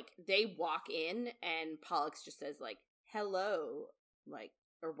 So, like, they walk in, and Pollux just says, like, hello, like,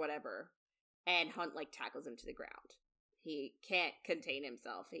 or whatever, and Hunt, like, tackles him to the ground. He can't contain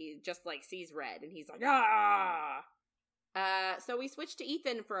himself. He just, like, sees red, and he's like, ah! So we switch to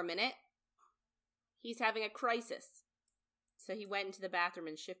Ithan for a minute. He's having a crisis. So he went into the bathroom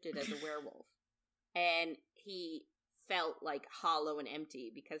and shifted as a werewolf. And he felt like hollow and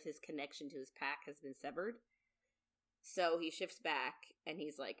empty because his connection to his pack has been severed. So he shifts back and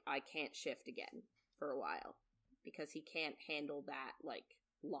he's like, I can't shift again for a while because he can't handle that like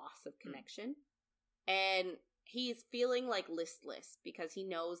loss of connection. And he's feeling like listless because he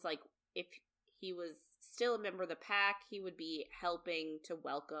knows like if he was still a member of the pack, he would be helping to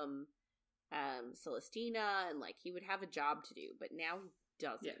welcome Celestina and like he would have a job to do, but now he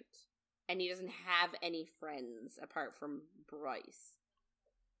doesn't. Yeah. And he doesn't have any friends apart from Bryce.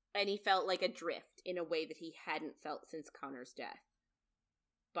 And he felt like adrift in a way that he hadn't felt since Connor's death.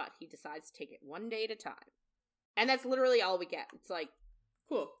 But he decides to take it one day at a time. And that's literally all we get. It's like,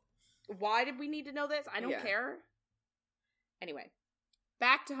 cool. Why did we need to know this? I don't care. Anyway,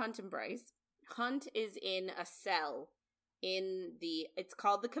 back to Hunt and Bryce. Hunt is in a cell in it's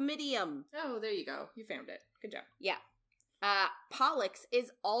called the Comitium. Oh, there you go. You found it. Good job. Yeah. Pollux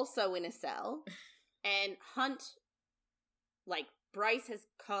is also in a cell, and Hunt, like, Bryce has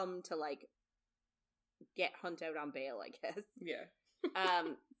come to, like, get Hunt out on bail, I guess. Yeah.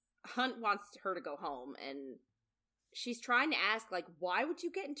 Hunt wants her to go home, and she's trying to ask, like, why would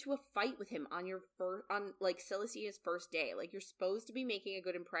you get into a fight with him on Celestina's first day? Like, you're supposed to be making a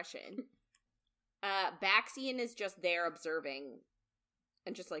good impression. Baxian is just there observing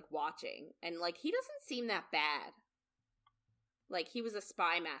and just, like, watching, and, like, he doesn't seem that bad. Like, he was a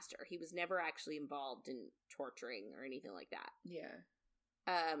spy master. He was never actually involved in torturing or anything like that. Yeah.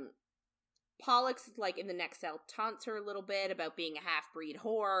 Pollux, like, in the next cell, taunts her a little bit about being a half-breed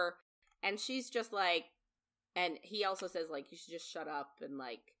whore. And she's just like, and he also says, like, you should just shut up and,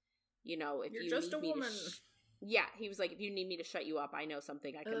 like, you know, if you're you just need a woman. Yeah, he was like, if you need me to shut you up, I know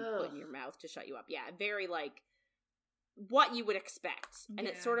something I can put in your mouth to shut you up. Yeah, very, like, what you would expect. And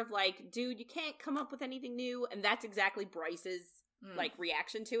it's sort of like, dude, you can't come up with anything new. And that's exactly Bryce's like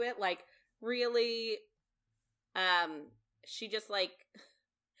reaction to it. Like, really, she just like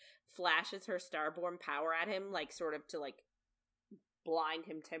flashes her starborn power at him, like sort of to like blind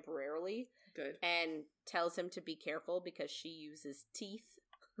him temporarily. Good. And tells him to be careful because she uses teeth.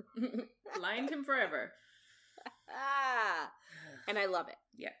 Blind him forever. And I love it.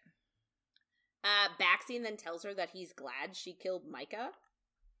 Yeah. Baxian then tells her that he's glad she killed Micah.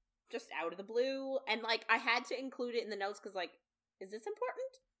 Just out of the blue. And, like, I had to include it in the notes because, like, is this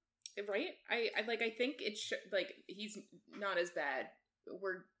important? Right? I think it should, like, he's not as bad.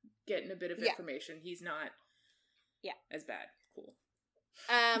 We're getting a bit of information. He's not as bad. Cool.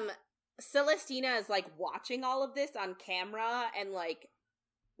 Celestina is, like, watching all of this on camera and, like,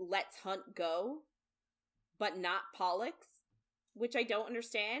 lets Hunt go, but not Pollux, which I don't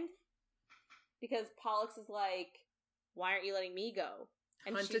understand. Because Pollux is like, why aren't you letting me go?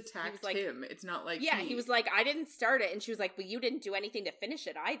 And Hunt attacked him. It's not like he was like, I didn't start it. And she was like, but you didn't do anything to finish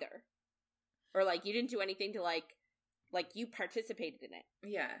it either. Or like, you didn't do anything to like you participated in it.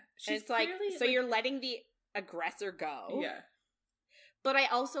 Yeah. And it's like, so you're letting the aggressor go. Yeah. But I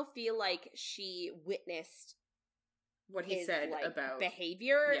also feel like she witnessed what he said about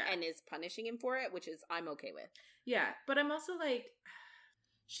behavior and is punishing him for it, which is I'm okay with. Yeah. But I'm also like,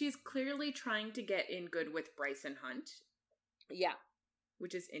 she's clearly trying to get in good with Bryce and Hunt. Yeah.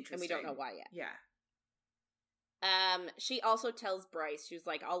 Which is interesting. And we don't know why yet. Yeah. She also tells Bryce, she was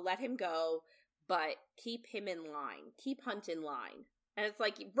like, I'll let him go, but keep him in line. Keep Hunt in line. And it's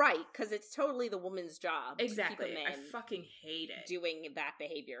like, right, because it's totally the woman's job. Exactly. To keep him in I fucking hate it. Doing that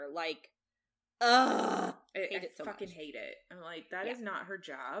behavior. Like, I hate it so much. Hate it. I'm like, that is not her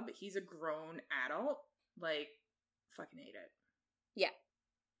job. He's a grown adult. Like, fucking hate it. Yeah.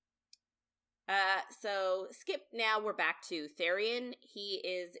 So skip now, we're back to Therian. He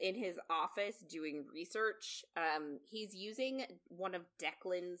is in his office doing research. He's using one of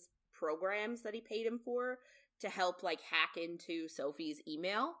Declan's programs that he paid him for to help, like, hack into Sophie's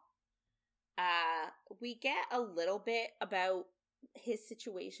email. We get a little bit about his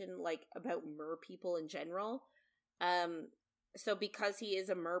situation, like, about mer people in general. So because he is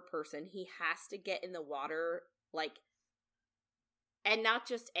a mer person, he has to get in the water, like, and not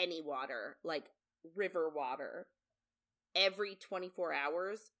just any water, like river water, every 24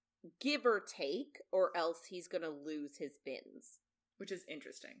 hours, give or take, or else he's gonna lose his bins. Which is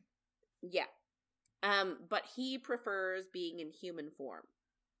interesting. Yeah. But he prefers being in human form.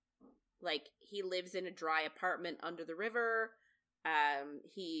 Like, he lives in a dry apartment under the river.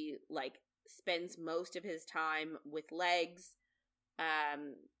 He, like, spends most of his time with legs.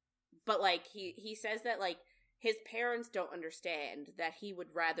 But, like, he says that, like, his parents don't understand that he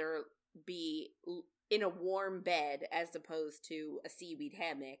would rather be in a warm bed as opposed to a seaweed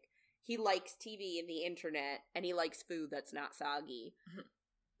hammock. He likes TV and the internet, and he likes food that's not soggy.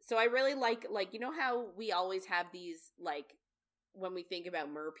 So I really like, you know how we always have these, like, when we think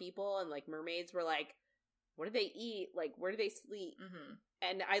about mer people and, like, mermaids, we're like, what do they eat? Like, where do they sleep? Mm-hmm.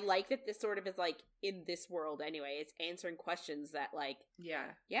 And I like that this sort of is, like, in this world anyway. It's answering questions that, like,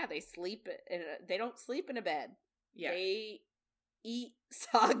 yeah, they sleep, they don't sleep in a bed. Yeah. They eat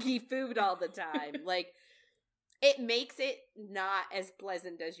soggy food all the time. Like, it makes it not as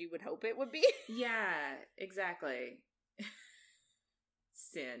pleasant as you would hope it would be. Yeah, exactly.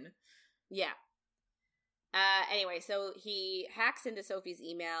 Sin. Yeah. Anyway, so he hacks into Sophie's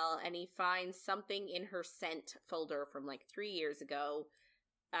email and he finds something in her sent folder from like 3 years ago.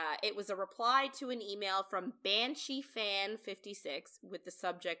 It was a reply to an email from Banshee Fan 56 with the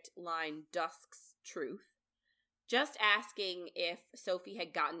subject line Dusk's Truth, just asking if Sophie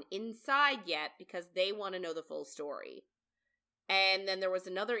had gotten inside yet because they want to know the full story. And then there was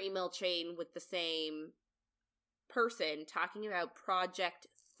another email chain with the same person talking about Project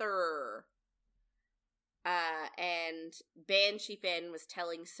Thur. And Banshee Fan was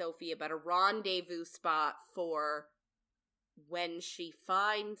telling Sophie about a rendezvous spot for when she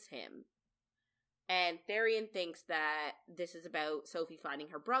finds him. And Therian thinks that this is about Sophie finding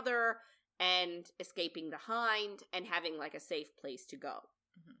her brother and escaping the Hind and having like a safe place to go.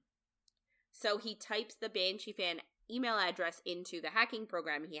 Mm-hmm. So he types the Banshee Fan email address into the hacking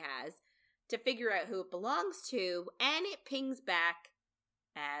program he has to figure out who it belongs to, and it pings back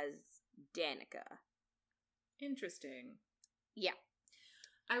as Danika. Interesting. Yeah.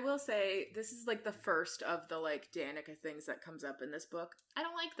 I will say, this is like the first of the like Danika things that comes up in this book. I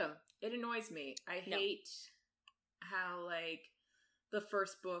don't like them. It annoys me. I hate how like the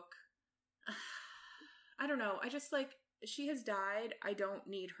first book, I don't know. I just like, she has died. I don't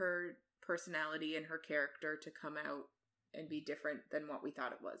need her personality and her character to come out and be different than what we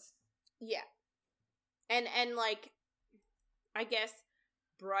thought it was. Yeah. And like, I guess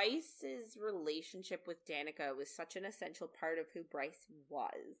Bryce's relationship with Danika was such an essential part of who Bryce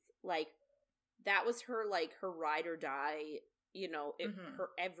was. Like, that was her, like, her ride or die, you know, her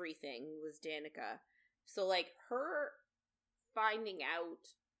everything was Danika. So, like, her finding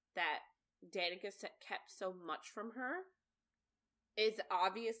out that Danika kept so much from her is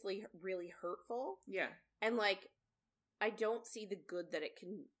obviously really hurtful. Yeah. And, like, I don't see the good that it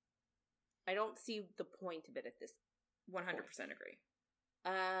can... I don't see the point of it at this 100% agree.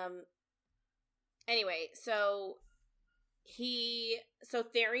 Anyway, so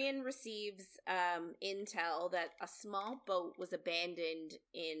Therian receives intel that a small boat was abandoned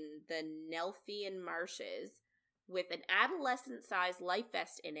in the Nelthian marshes with an adolescent-sized life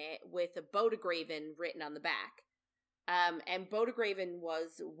vest in it with a Bodegraven written on the back. And Bodegraven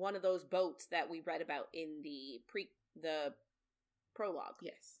was one of those boats that we read about in the prologue.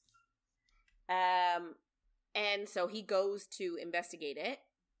 Yes. And so he goes to investigate it,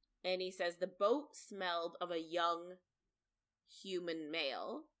 and he says the boat smelled of a young human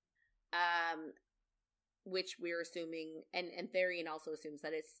male, which we're assuming, and Therian also assumes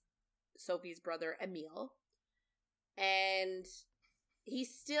that it's Sophie's brother, Emil. And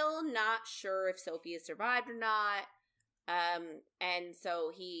he's still not sure if Sophie has survived or not, and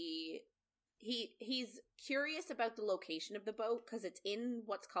so he's curious about the location of the boat because it's in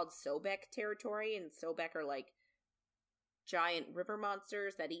what's called Sobek territory, and Sobek are like giant river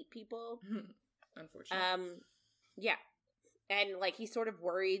monsters that eat people. Unfortunately. Yeah. And like he's sort of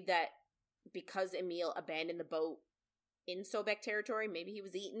worried that because Emil abandoned the boat in Sobek territory, maybe he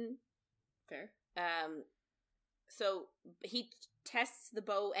was eaten. Fair. So he tests the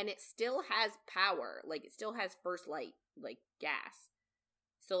boat and it still has power. Like it still has first light, like gas.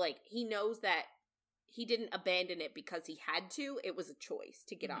 So, like, he knows that he didn't abandon it because he had to. It was a choice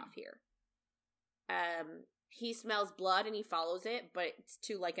to get off here. He smells blood and he follows it, but it's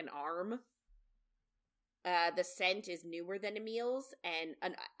to, like, an arm. The scent is newer than Emil's and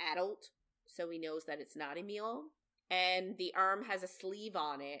an adult, so he knows that it's not Emil. And the arm has a sleeve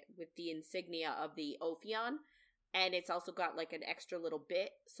on it with the insignia of the Ophion, and it's also got, like, an extra little bit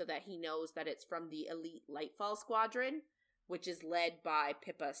so that he knows that it's from the elite Lightfall Squadron, which is led by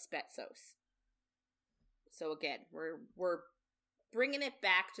Pippa Spetsos. So again, we're bringing it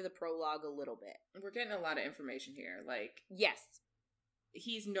back to the prologue a little bit. We're getting a lot of information here. Like, yes,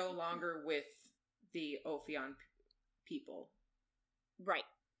 he's no longer with the Ophion people. Right.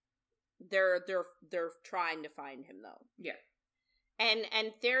 They're trying to find him though. Yeah.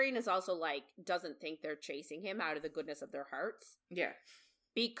 And Therian is also like doesn't think they're chasing him out of the goodness of their hearts. Yeah.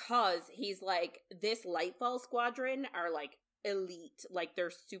 Because he's like, this Lightfall Squadron are like elite, like they're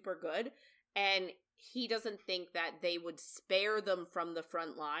super good, and he doesn't think that they would spare them from the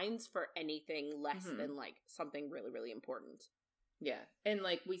front lines for anything less than like something really, really important. Yeah. And,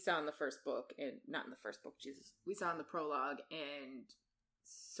 like, we saw in the first book, and not in the first book, Jesus. We saw in the prologue, and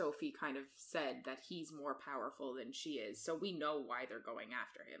Sophie kind of said that he's more powerful than she is. So we know why they're going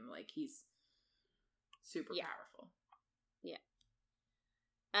after him. Like, he's super powerful. Yeah.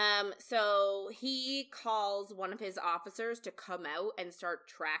 So he calls one of his officers to come out and start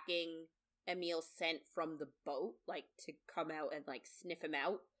tracking Emil's scent from the boat, like, to come out and, like, sniff him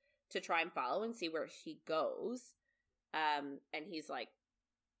out to try and follow and see where he goes. And he's like,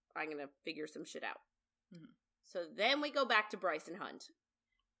 I'm gonna figure some shit out. Mm-hmm. So then we go back to Bryce and Hunt,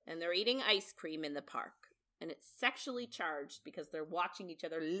 and they're eating ice cream in the park, and it's sexually charged because they're watching each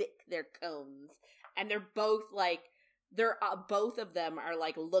other lick their cones, and they're both like, both of them are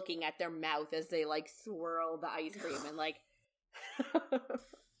like looking at their mouth as they like swirl the ice cream, and like,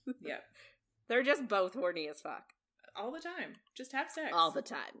 yeah, they're just both horny as fuck all the time. Just have sex all the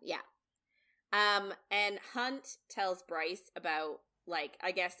time. Yeah. And Hunt tells Bryce about, like,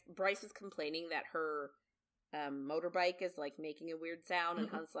 I guess Bryce was complaining that her motorbike is like making a weird sound, and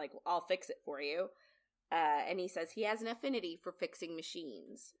Hunt's like, well, I'll fix it for you. And he says he has an affinity for fixing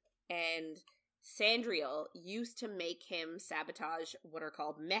machines. And Sandriel used to make him sabotage what are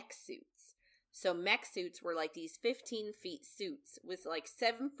called mech suits. So mech suits were like these 15-foot suits with like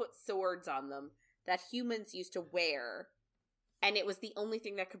 7-foot swords on them that humans used to wear. And it was the only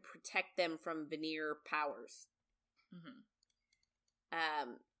thing that could protect them from Vanir powers.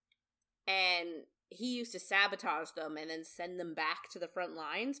 Mm-hmm. And he used to sabotage them and then send them back to the front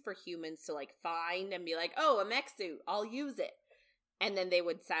lines for humans to, like, find and be like, oh, a mech suit, I'll use it. And then they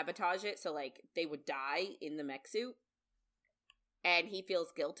would sabotage it, so, like, they would die in the mech suit. And he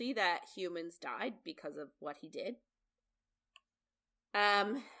feels guilty that humans died because of what he did.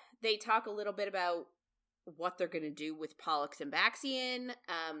 They talk a little bit about what they're going to do with Pollux and Baxian.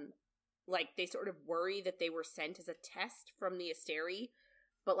 Like, they sort of worry that they were sent as a test from the Asteri.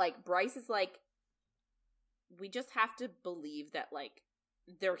 But, like, Bryce is like, we just have to believe that, like,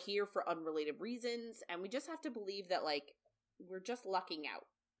 they're here for unrelated reasons. And we just have to believe that, like, we're just lucking out.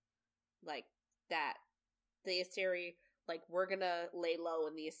 Like, that the Asteri, like, we're going to lay low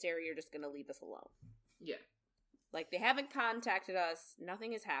and the Asteri are just going to leave us alone. Yeah. Like, they haven't contacted us.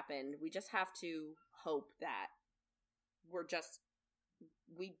 Nothing has happened. We just have to hope that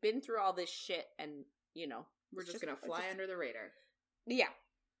we've been through all this shit and, you know. We're just going to fly under the radar. Yeah.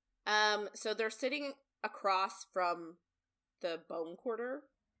 So they're sitting across from the bone quarter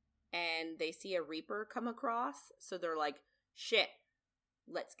and they see a Reaper come across. So they're like, shit,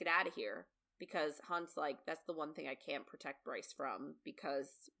 let's get out of here. Because Hunt's like, that's the one thing I can't protect Bryce from, because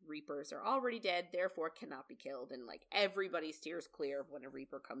Reapers are already dead, therefore cannot be killed. And, like, everybody steers clear of when a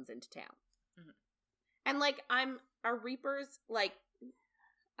Reaper comes into town. Mm-hmm. And, like, are Reapers, like,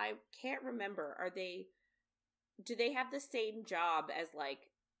 I can't remember, do they have the same job as,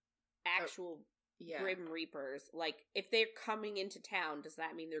 like, actual Grim Reapers? Like, if they're coming into town, does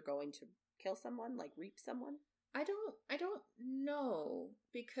that mean they're going to kill someone, like, reap someone? I don't know,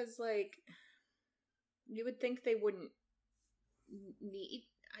 because, like, you would think they wouldn't need,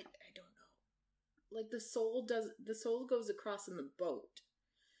 I don't know. Like, the soul goes across in the boat.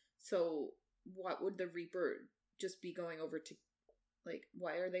 So, what would the Reaper just be going over to, like,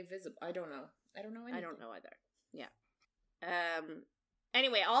 why are they visible? I don't know. I don't know anything. I don't know either. Yeah.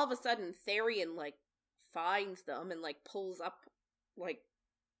 Anyway, all of a sudden, Therian, like, finds them and, like, pulls up, like,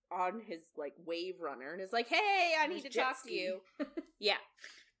 on his, like, wave runner and is like, hey, I need to talk to you. Yeah.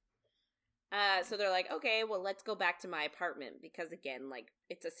 So they're like, okay, well, let's go back to my apartment because, again, like,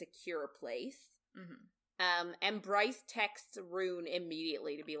 it's a secure place. Mm-hmm. And Bryce texts Rune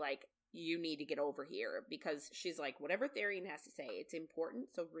immediately to be like, you need to get over here, because she's like, whatever Therian has to say, it's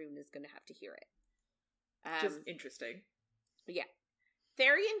important, so Rune is going to have to hear it. Just interesting. Yeah.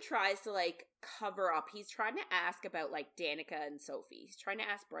 Therian tries to, like, cover up. He's trying to ask about, like, Danika and Sophie. He's trying to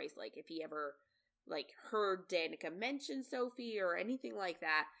ask Bryce, like, if he ever, like, heard Danika mention Sophie or anything like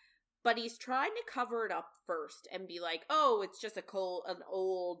that. But he's trying to cover it up first and be like, oh, it's just an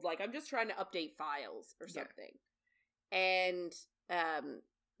old, like, I'm just trying to update files or something. Yeah. And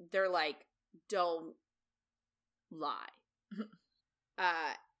they're like, don't lie.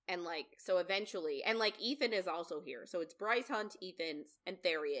 And, like, so eventually, and, like, Ithan is also here. So it's Bryce, Hunt, Ithan, and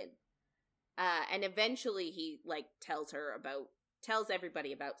Therian. And eventually he, like, tells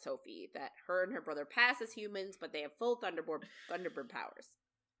everybody about Sophie, that her and her brother pass as humans, but they have full Thunderbird powers.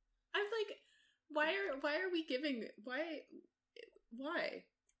 I'm like, why are we giving, why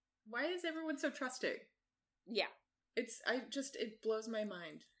is everyone so trusting? Yeah. It blows my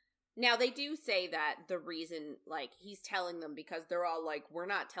mind. Now, they do say that the reason, like, he's telling them because they're all like, we're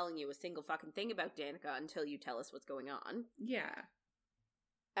not telling you a single fucking thing about Danika until you tell us what's going on. Yeah.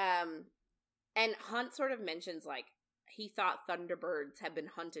 And Hunt sort of mentions, like, he thought thunderbirds had been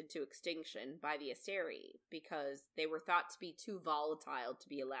hunted to extinction by the Asteri because they were thought to be too volatile to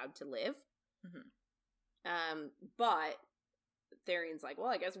be allowed to live. Mm-hmm. But Therion's like,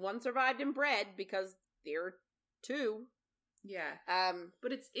 well, I guess one survived and bred because there are two. Yeah.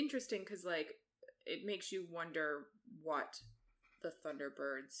 But it's interesting because, like, it makes you wonder what the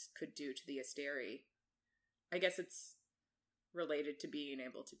thunderbirds could do to the Asteri. I guess it's related to being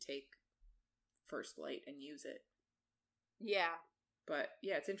able to take first light and use it. Yeah. But,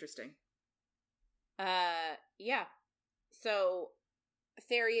 yeah, it's interesting. Yeah. So,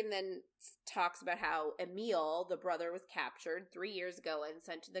 Therion then talks about how Emil, the brother, was captured 3 years ago and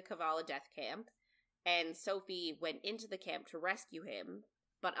sent to the Kavala death camp. And Sophie went into the camp to rescue him,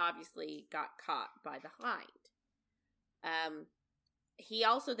 but obviously got caught by the Hind. He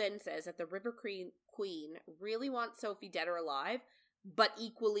also then says that the River Queen really wants Sophie dead or alive, but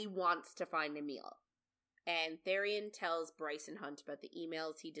equally wants to find Emil. And Therion tells Bryce and Hunt about the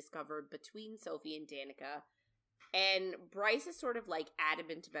emails he discovered between Sophie and Danika. And Bryce is sort of, like,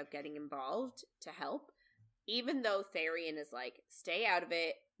 adamant about getting involved to help, even though Therion is like, stay out of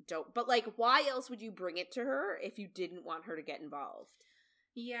it. Don't. But, like, why else would you bring it to her if you didn't want her to get involved?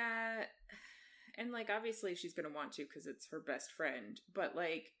 Yeah. And, like, obviously she's going to want to because it's her best friend. But,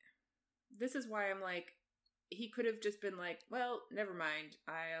 like, this is why I'm like, he could have just been like, well, never mind.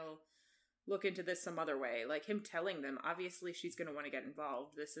 I'll look into this some other way. Like, him telling them, obviously she's going to want to get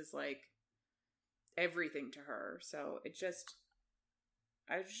involved. This is, like, everything to her. So it just,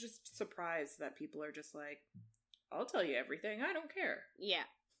 I was just surprised that people are just like, I'll tell you everything. I don't care. Yeah.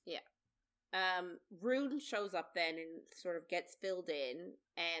 Yeah. Rune shows up then and sort of gets filled in,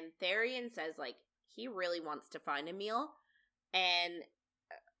 and Therion says, like, he really wants to find Emil, and,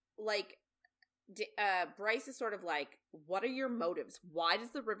 like, Bryce is sort of like, what are your motives? Why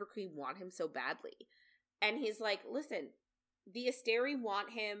does the River Queen want him so badly? And he's like, listen, the Asteri want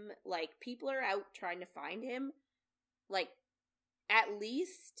him, like, people are out trying to find him, like, at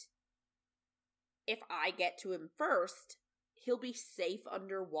least if I get to him first, he'll be safe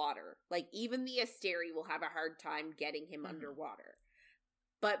underwater. Like, even the Asteri will have a hard time getting him underwater.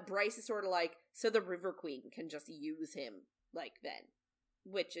 But Bryce is sort of like, so the River Queen can just use him, like, then.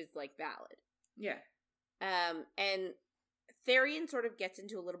 Which is, like, valid. Yeah. And Therion sort of gets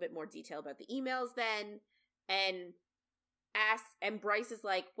into a little bit more detail about the emails then, and Bryce is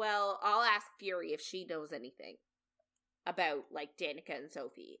like, well, I'll ask Fury if she knows anything about, like, Danika and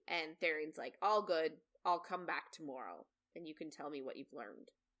Sophie. And Therion's like, all good, I'll come back tomorrow, and you can tell me what you've learned.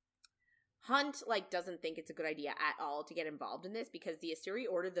 Hunt, like, doesn't think it's a good idea at all to get involved in this because the Asteri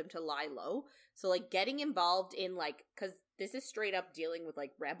ordered them to lie low. So, like, getting involved in, like, because this is straight up dealing with,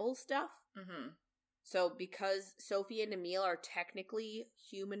 like, rebel stuff. Mm-hmm. So, because Sophie and Emil are technically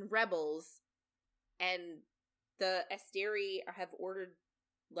human rebels, and the Asteri have ordered,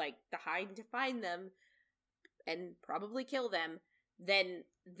 like, the Hind to find them and probably kill them, then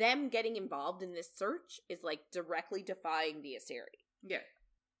them getting involved in this search is, like, directly defying the Asteri. Yeah.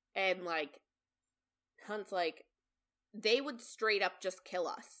 And, like, Hunt's like, they would straight up just kill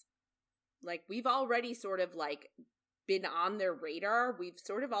us. Like, we've already sort of, like, been on their radar. We've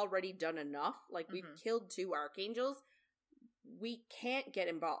sort of already done enough. Like, we've killed 2 archangels. We can't get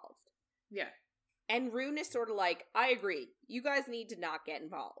involved. Yeah. And Rune is sort of like, I agree. You guys need to not get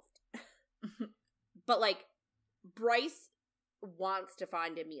involved. But, like, Bryce wants to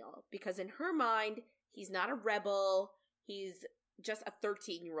find Emil because in her mind, he's not a rebel. He's just a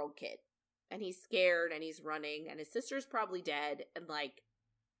 13-year-old kid. And he's scared and he's running and his sister's probably dead and, like,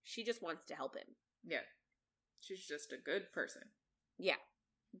 she just wants to help him. Yeah. She's just a good person. Yeah.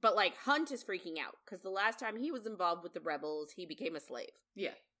 But, like, Hunt is freaking out because the last time he was involved with the rebels, he became a slave.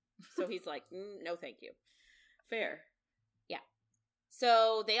 Yeah. So he's like, no thank you. Fair. Yeah.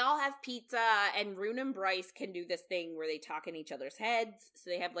 So they all have pizza, and Rune and Bryce can do this thing where they talk in each other's heads. So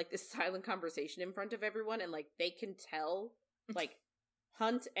they have, like, this silent conversation in front of everyone, and, like, they can tell, like,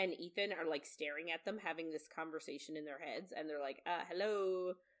 Hunt and Ithan are, like, staring at them, having this conversation in their heads, and they're like,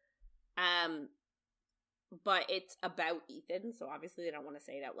 hello. But it's about Ithan, so obviously they don't want to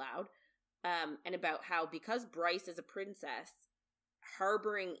say it out loud. And about how, because Bryce is a princess,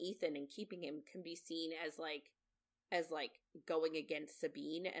 harboring Ithan and keeping him can be seen as going against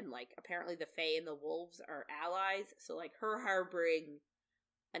Sabine, and, like, apparently the Fae and the Wolves are allies, so, like, her harboring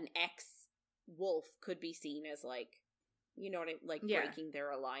an ex-wolf could be seen as, like, you know what I mean, like, breaking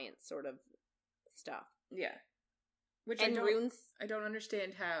their alliance sort of stuff. Yeah. Which and I don't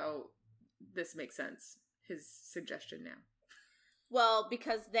understand how this makes sense. His suggestion now. Well,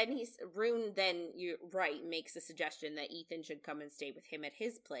 because then Rune you're right, makes a suggestion that Ithan should come and stay with him at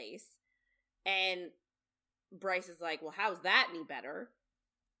his place. And Bryce is like, well, how's that any better?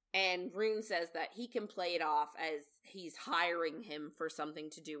 And Rune says that he can play it off as he's hiring him for something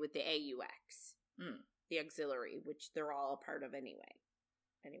to do with the AUX. The auxiliary, which they're all a part of anyway.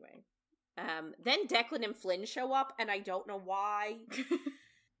 Then Declan and Flynn show up, and I don't know why.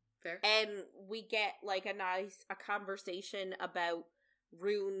 Fair. And we get, like, a conversation about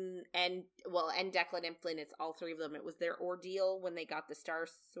Rune and Declan and Flynn. It's all three of them. It was their ordeal when they got the Star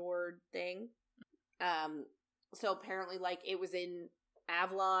Sword thing. So apparently, like, it was in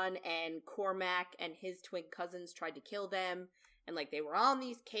Avalon, and Cormac and his twin cousins tried to kill them. And, like, they were all in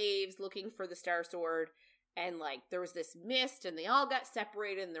these caves looking for the Star Sword. And, like, there was this mist, and they all got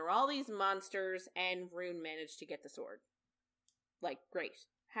separated, and there were all these monsters, and Rune managed to get the sword. Like, great.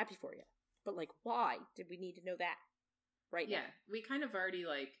 Happy for you. But, like, why did we need to know that right now? Yeah, we kind of already,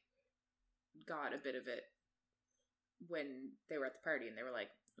 like, got a bit of it when they were at the party, and they were like,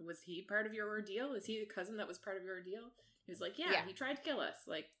 was he part of your ordeal? Is he the cousin that was part of your ordeal? He was like, yeah, he tried to kill us.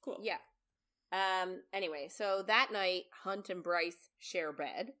 Like, cool. Yeah. Anyway, so that night, Hunt and Bryce share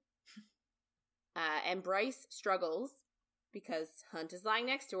bed. And Bryce struggles because Hunt is lying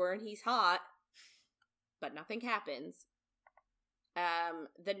next to her and he's hot, but nothing happens.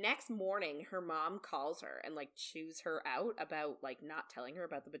 The next morning, her mom calls her and, like, chews her out about, like, not telling her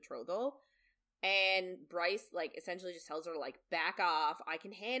about the betrothal. And Bryce, like, essentially just tells her, like, back off, I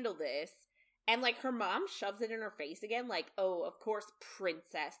can handle this. And, like, her mom shoves it in her face again, like, oh, of course,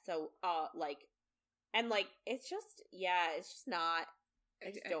 princess. So, like, and, like, it's just not,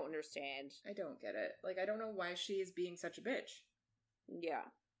 I just don't understand. I don't get it. Like, I don't know why she is being such a bitch. Yeah.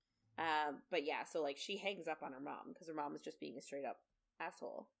 But yeah, so, like, she hangs up on her mom because her mom is just being a straight up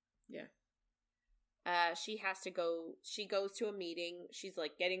asshole. Yeah. She goes to a meeting. She's,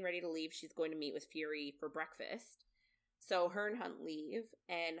 like, getting ready to leave. She's going to meet with Fury for breakfast. So her and Hunt leave,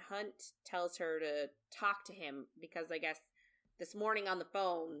 and Hunt tells her to talk to him because I guess this morning on the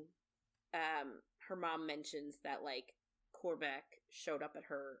phone, her mom mentions that, like, Cormac showed up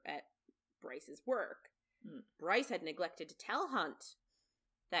at Bryce's work. Bryce had neglected to tell Hunt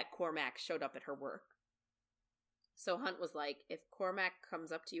that Cormac showed up at her work. So Hunt was like, if Cormac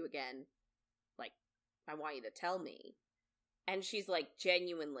comes up to you again, like, I want you to tell me. And she's like,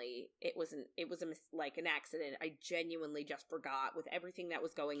 genuinely, it was an accident. I genuinely just forgot with everything that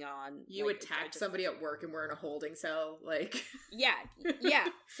was going on. You like, attacked somebody at work and were in a holding cell, like. Yeah.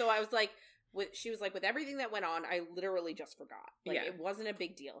 So I was like, she was like, with everything that went on, I literally just forgot. Like, it wasn't a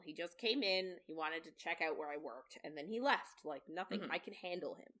big deal. He just came in, he wanted to check out where I worked, and then he left. Like, nothing, I can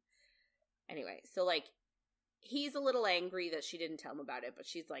handle him. Anyway, so, like, he's a little angry that she didn't tell him about it, but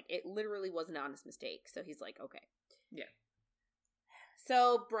she's like, it literally was an honest mistake. So he's like, okay. Yeah.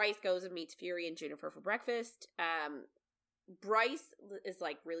 So Bryce goes and meets Fury and Juniper for breakfast. Bryce is,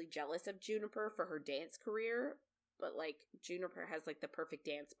 like, really jealous of Juniper for her dance career, but, like, Juniper has, like, the perfect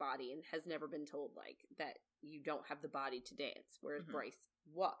dance body and has never been told, like, that you don't have the body to dance, whereas Bryce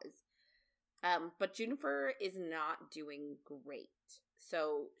was. But Juniper is not doing great.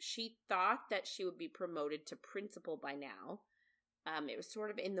 So she thought that she would be promoted to principal by now. It was sort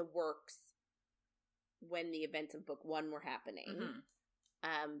of in the works when the events of book 1 were happening.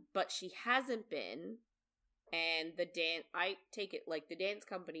 But she hasn't been, and I take it, like, the dance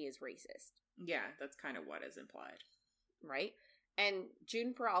company is racist. Yeah, that's kind of what is implied. Right? And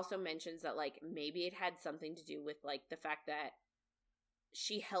Juniper also mentions that, like, maybe it had something to do with, like, the fact that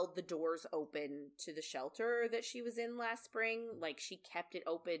she held the doors open to the shelter that she was in last spring. Like, she kept it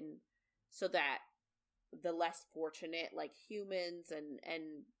open so that the less fortunate, like, humans and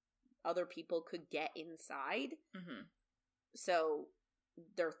other people could get inside. So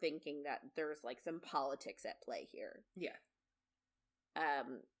they're thinking that there's, like, some politics at play here. Yeah.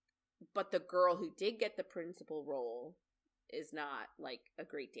 But the girl who did get the principal role is not, like, a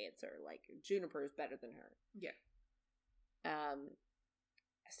great dancer. Like, Juniper is better than her. Yeah.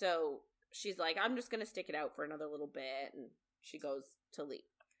 So she's like, I'm just gonna stick it out for another little bit, and she goes to leave.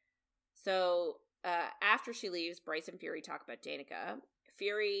 So after she leaves, Bryce and Fury talk about Danika.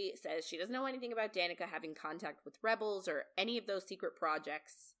 Fury says she doesn't know anything about Danika having contact with rebels or any of those secret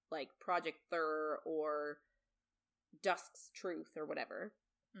projects, like Project Thur or Dusk's Truth or whatever.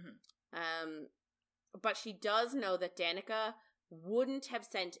 But she does know that Danika wouldn't have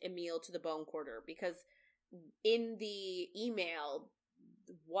sent Emil to the Bone Quarter because in the email,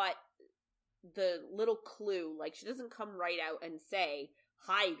 what the little clue, like, she doesn't come right out and say,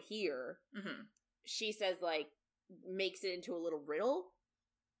 hide here. She says, like, makes it into a little riddle,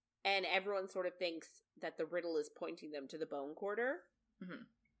 and everyone sort of thinks that the riddle is pointing them to the bone quarter. Mm-hmm.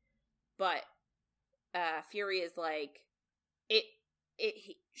 But Fury is like, it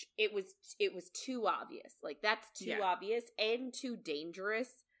was too obvious. Like, that's too obvious and too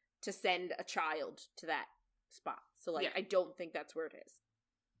dangerous to send a child to that spot. So, like, I don't think that's where it is.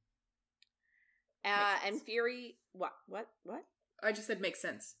 And Fury, what? I just said makes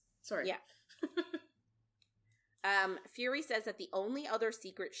sense. Sorry. Yeah. Fury says that the only other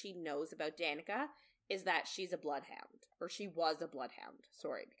secret she knows about Danika is that she's a bloodhound. Or she was a bloodhound.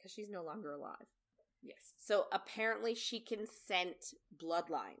 Sorry, because she's no longer alive. Yes. So apparently she can scent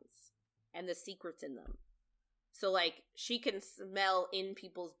bloodlines and the secrets in them. So, like, she can smell in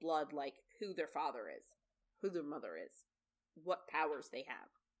people's blood, like, who their father is, who their mother is, what powers they have.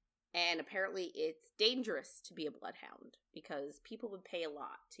 And apparently it's dangerous to be a bloodhound because people would pay a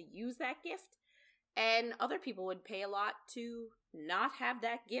lot to use that gift, and other people would pay a lot to not have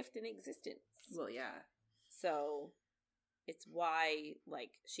that gift in existence. Well, yeah. So it's why,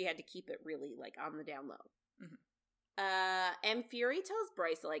 like, she had to keep it really, like, on the down low. Mm-hmm. And Fury tells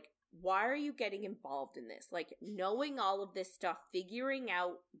Bryce, like, why are you getting involved in this? Like, knowing all of this stuff, figuring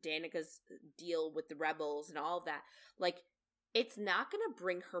out Danika's deal with the rebels and all of that, like, it's not gonna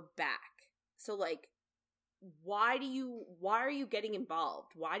bring her back. So, like, why are you getting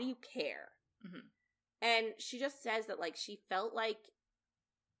involved? Why do you care? Mm-hmm. And she just says that, like, she felt like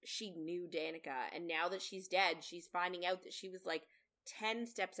she knew Danika, and now that she's dead, she's finding out that she was, like, 10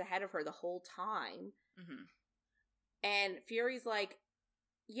 steps ahead of her the whole time. Mm-hmm. And Fury's like,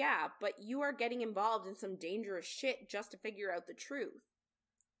 yeah, but you are getting involved in some dangerous shit just to figure out the truth.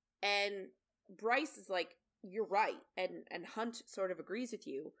 And Bryce is like, you're right, and Hunt sort of agrees with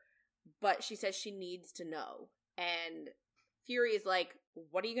you, but she says she needs to know. And Fury is like,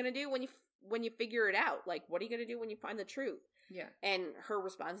 what are you gonna do when you figure it out? Like, what are you gonna do when you find the truth? Yeah. And her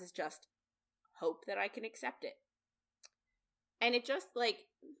response is just, hope that I can accept it. And it just, like,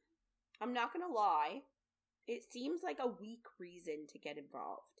 I'm not gonna lie, it seems like a weak reason to get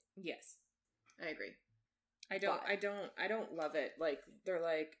involved. Yes, I agree. I don't love it. Like, they're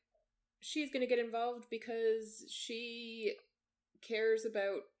like, she's gonna get involved because she cares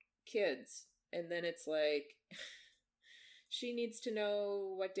about kids. And then it's like, she needs to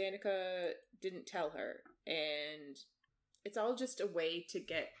know what Danika didn't tell her. And it's all just a way to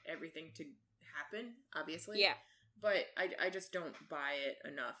get everything to happen, obviously. Yeah. But I just don't buy it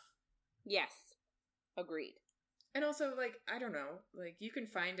enough. Yes. Agreed. And also, like, I don't know. Like, you can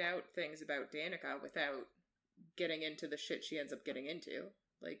find out things about Danika without getting into the shit she ends up getting into.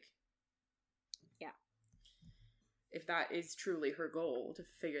 Like, yeah. If that is truly her goal, to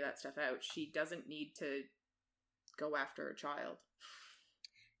figure that stuff out, she doesn't need to go after a child.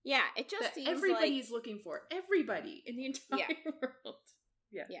 Yeah, it just that seems everybody's looking for. Everybody in the entire world.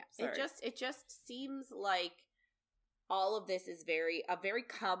 Yeah. Yeah. Sorry. It just seems like all of this is a very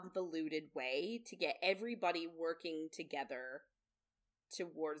convoluted way to get everybody working together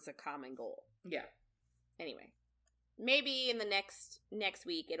towards a common goal. Yeah. Anyway, maybe in the next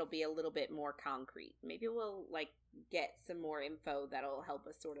week it'll be a little bit more concrete. Maybe we'll, like, get some more info that'll help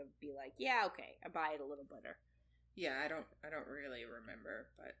us sort of be like, yeah, okay, I buy it a little better. Yeah, I don't really remember,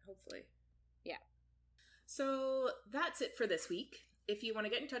 but hopefully. Yeah. So that's it for this week. If you want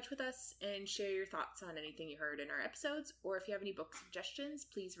to get in touch with us and share your thoughts on anything you heard in our episodes, or if you have any book suggestions,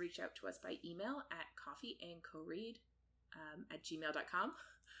 please reach out to us by email at coffeeandcoread@gmail.com,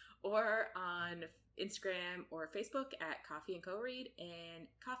 or on Instagram or Facebook at coffeeandcoread and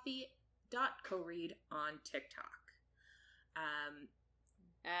coffee.coread on TikTok.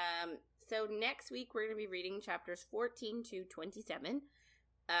 So next week we're going to be reading chapters 14 to 27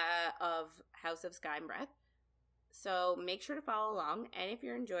 of House of Sky and Breath. So make sure to follow along, and if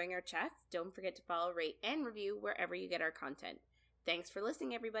you're enjoying our chats, don't forget to follow, rate, and review wherever you get our content. Thanks for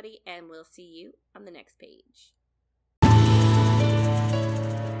listening, everybody, and we'll see you on the next page.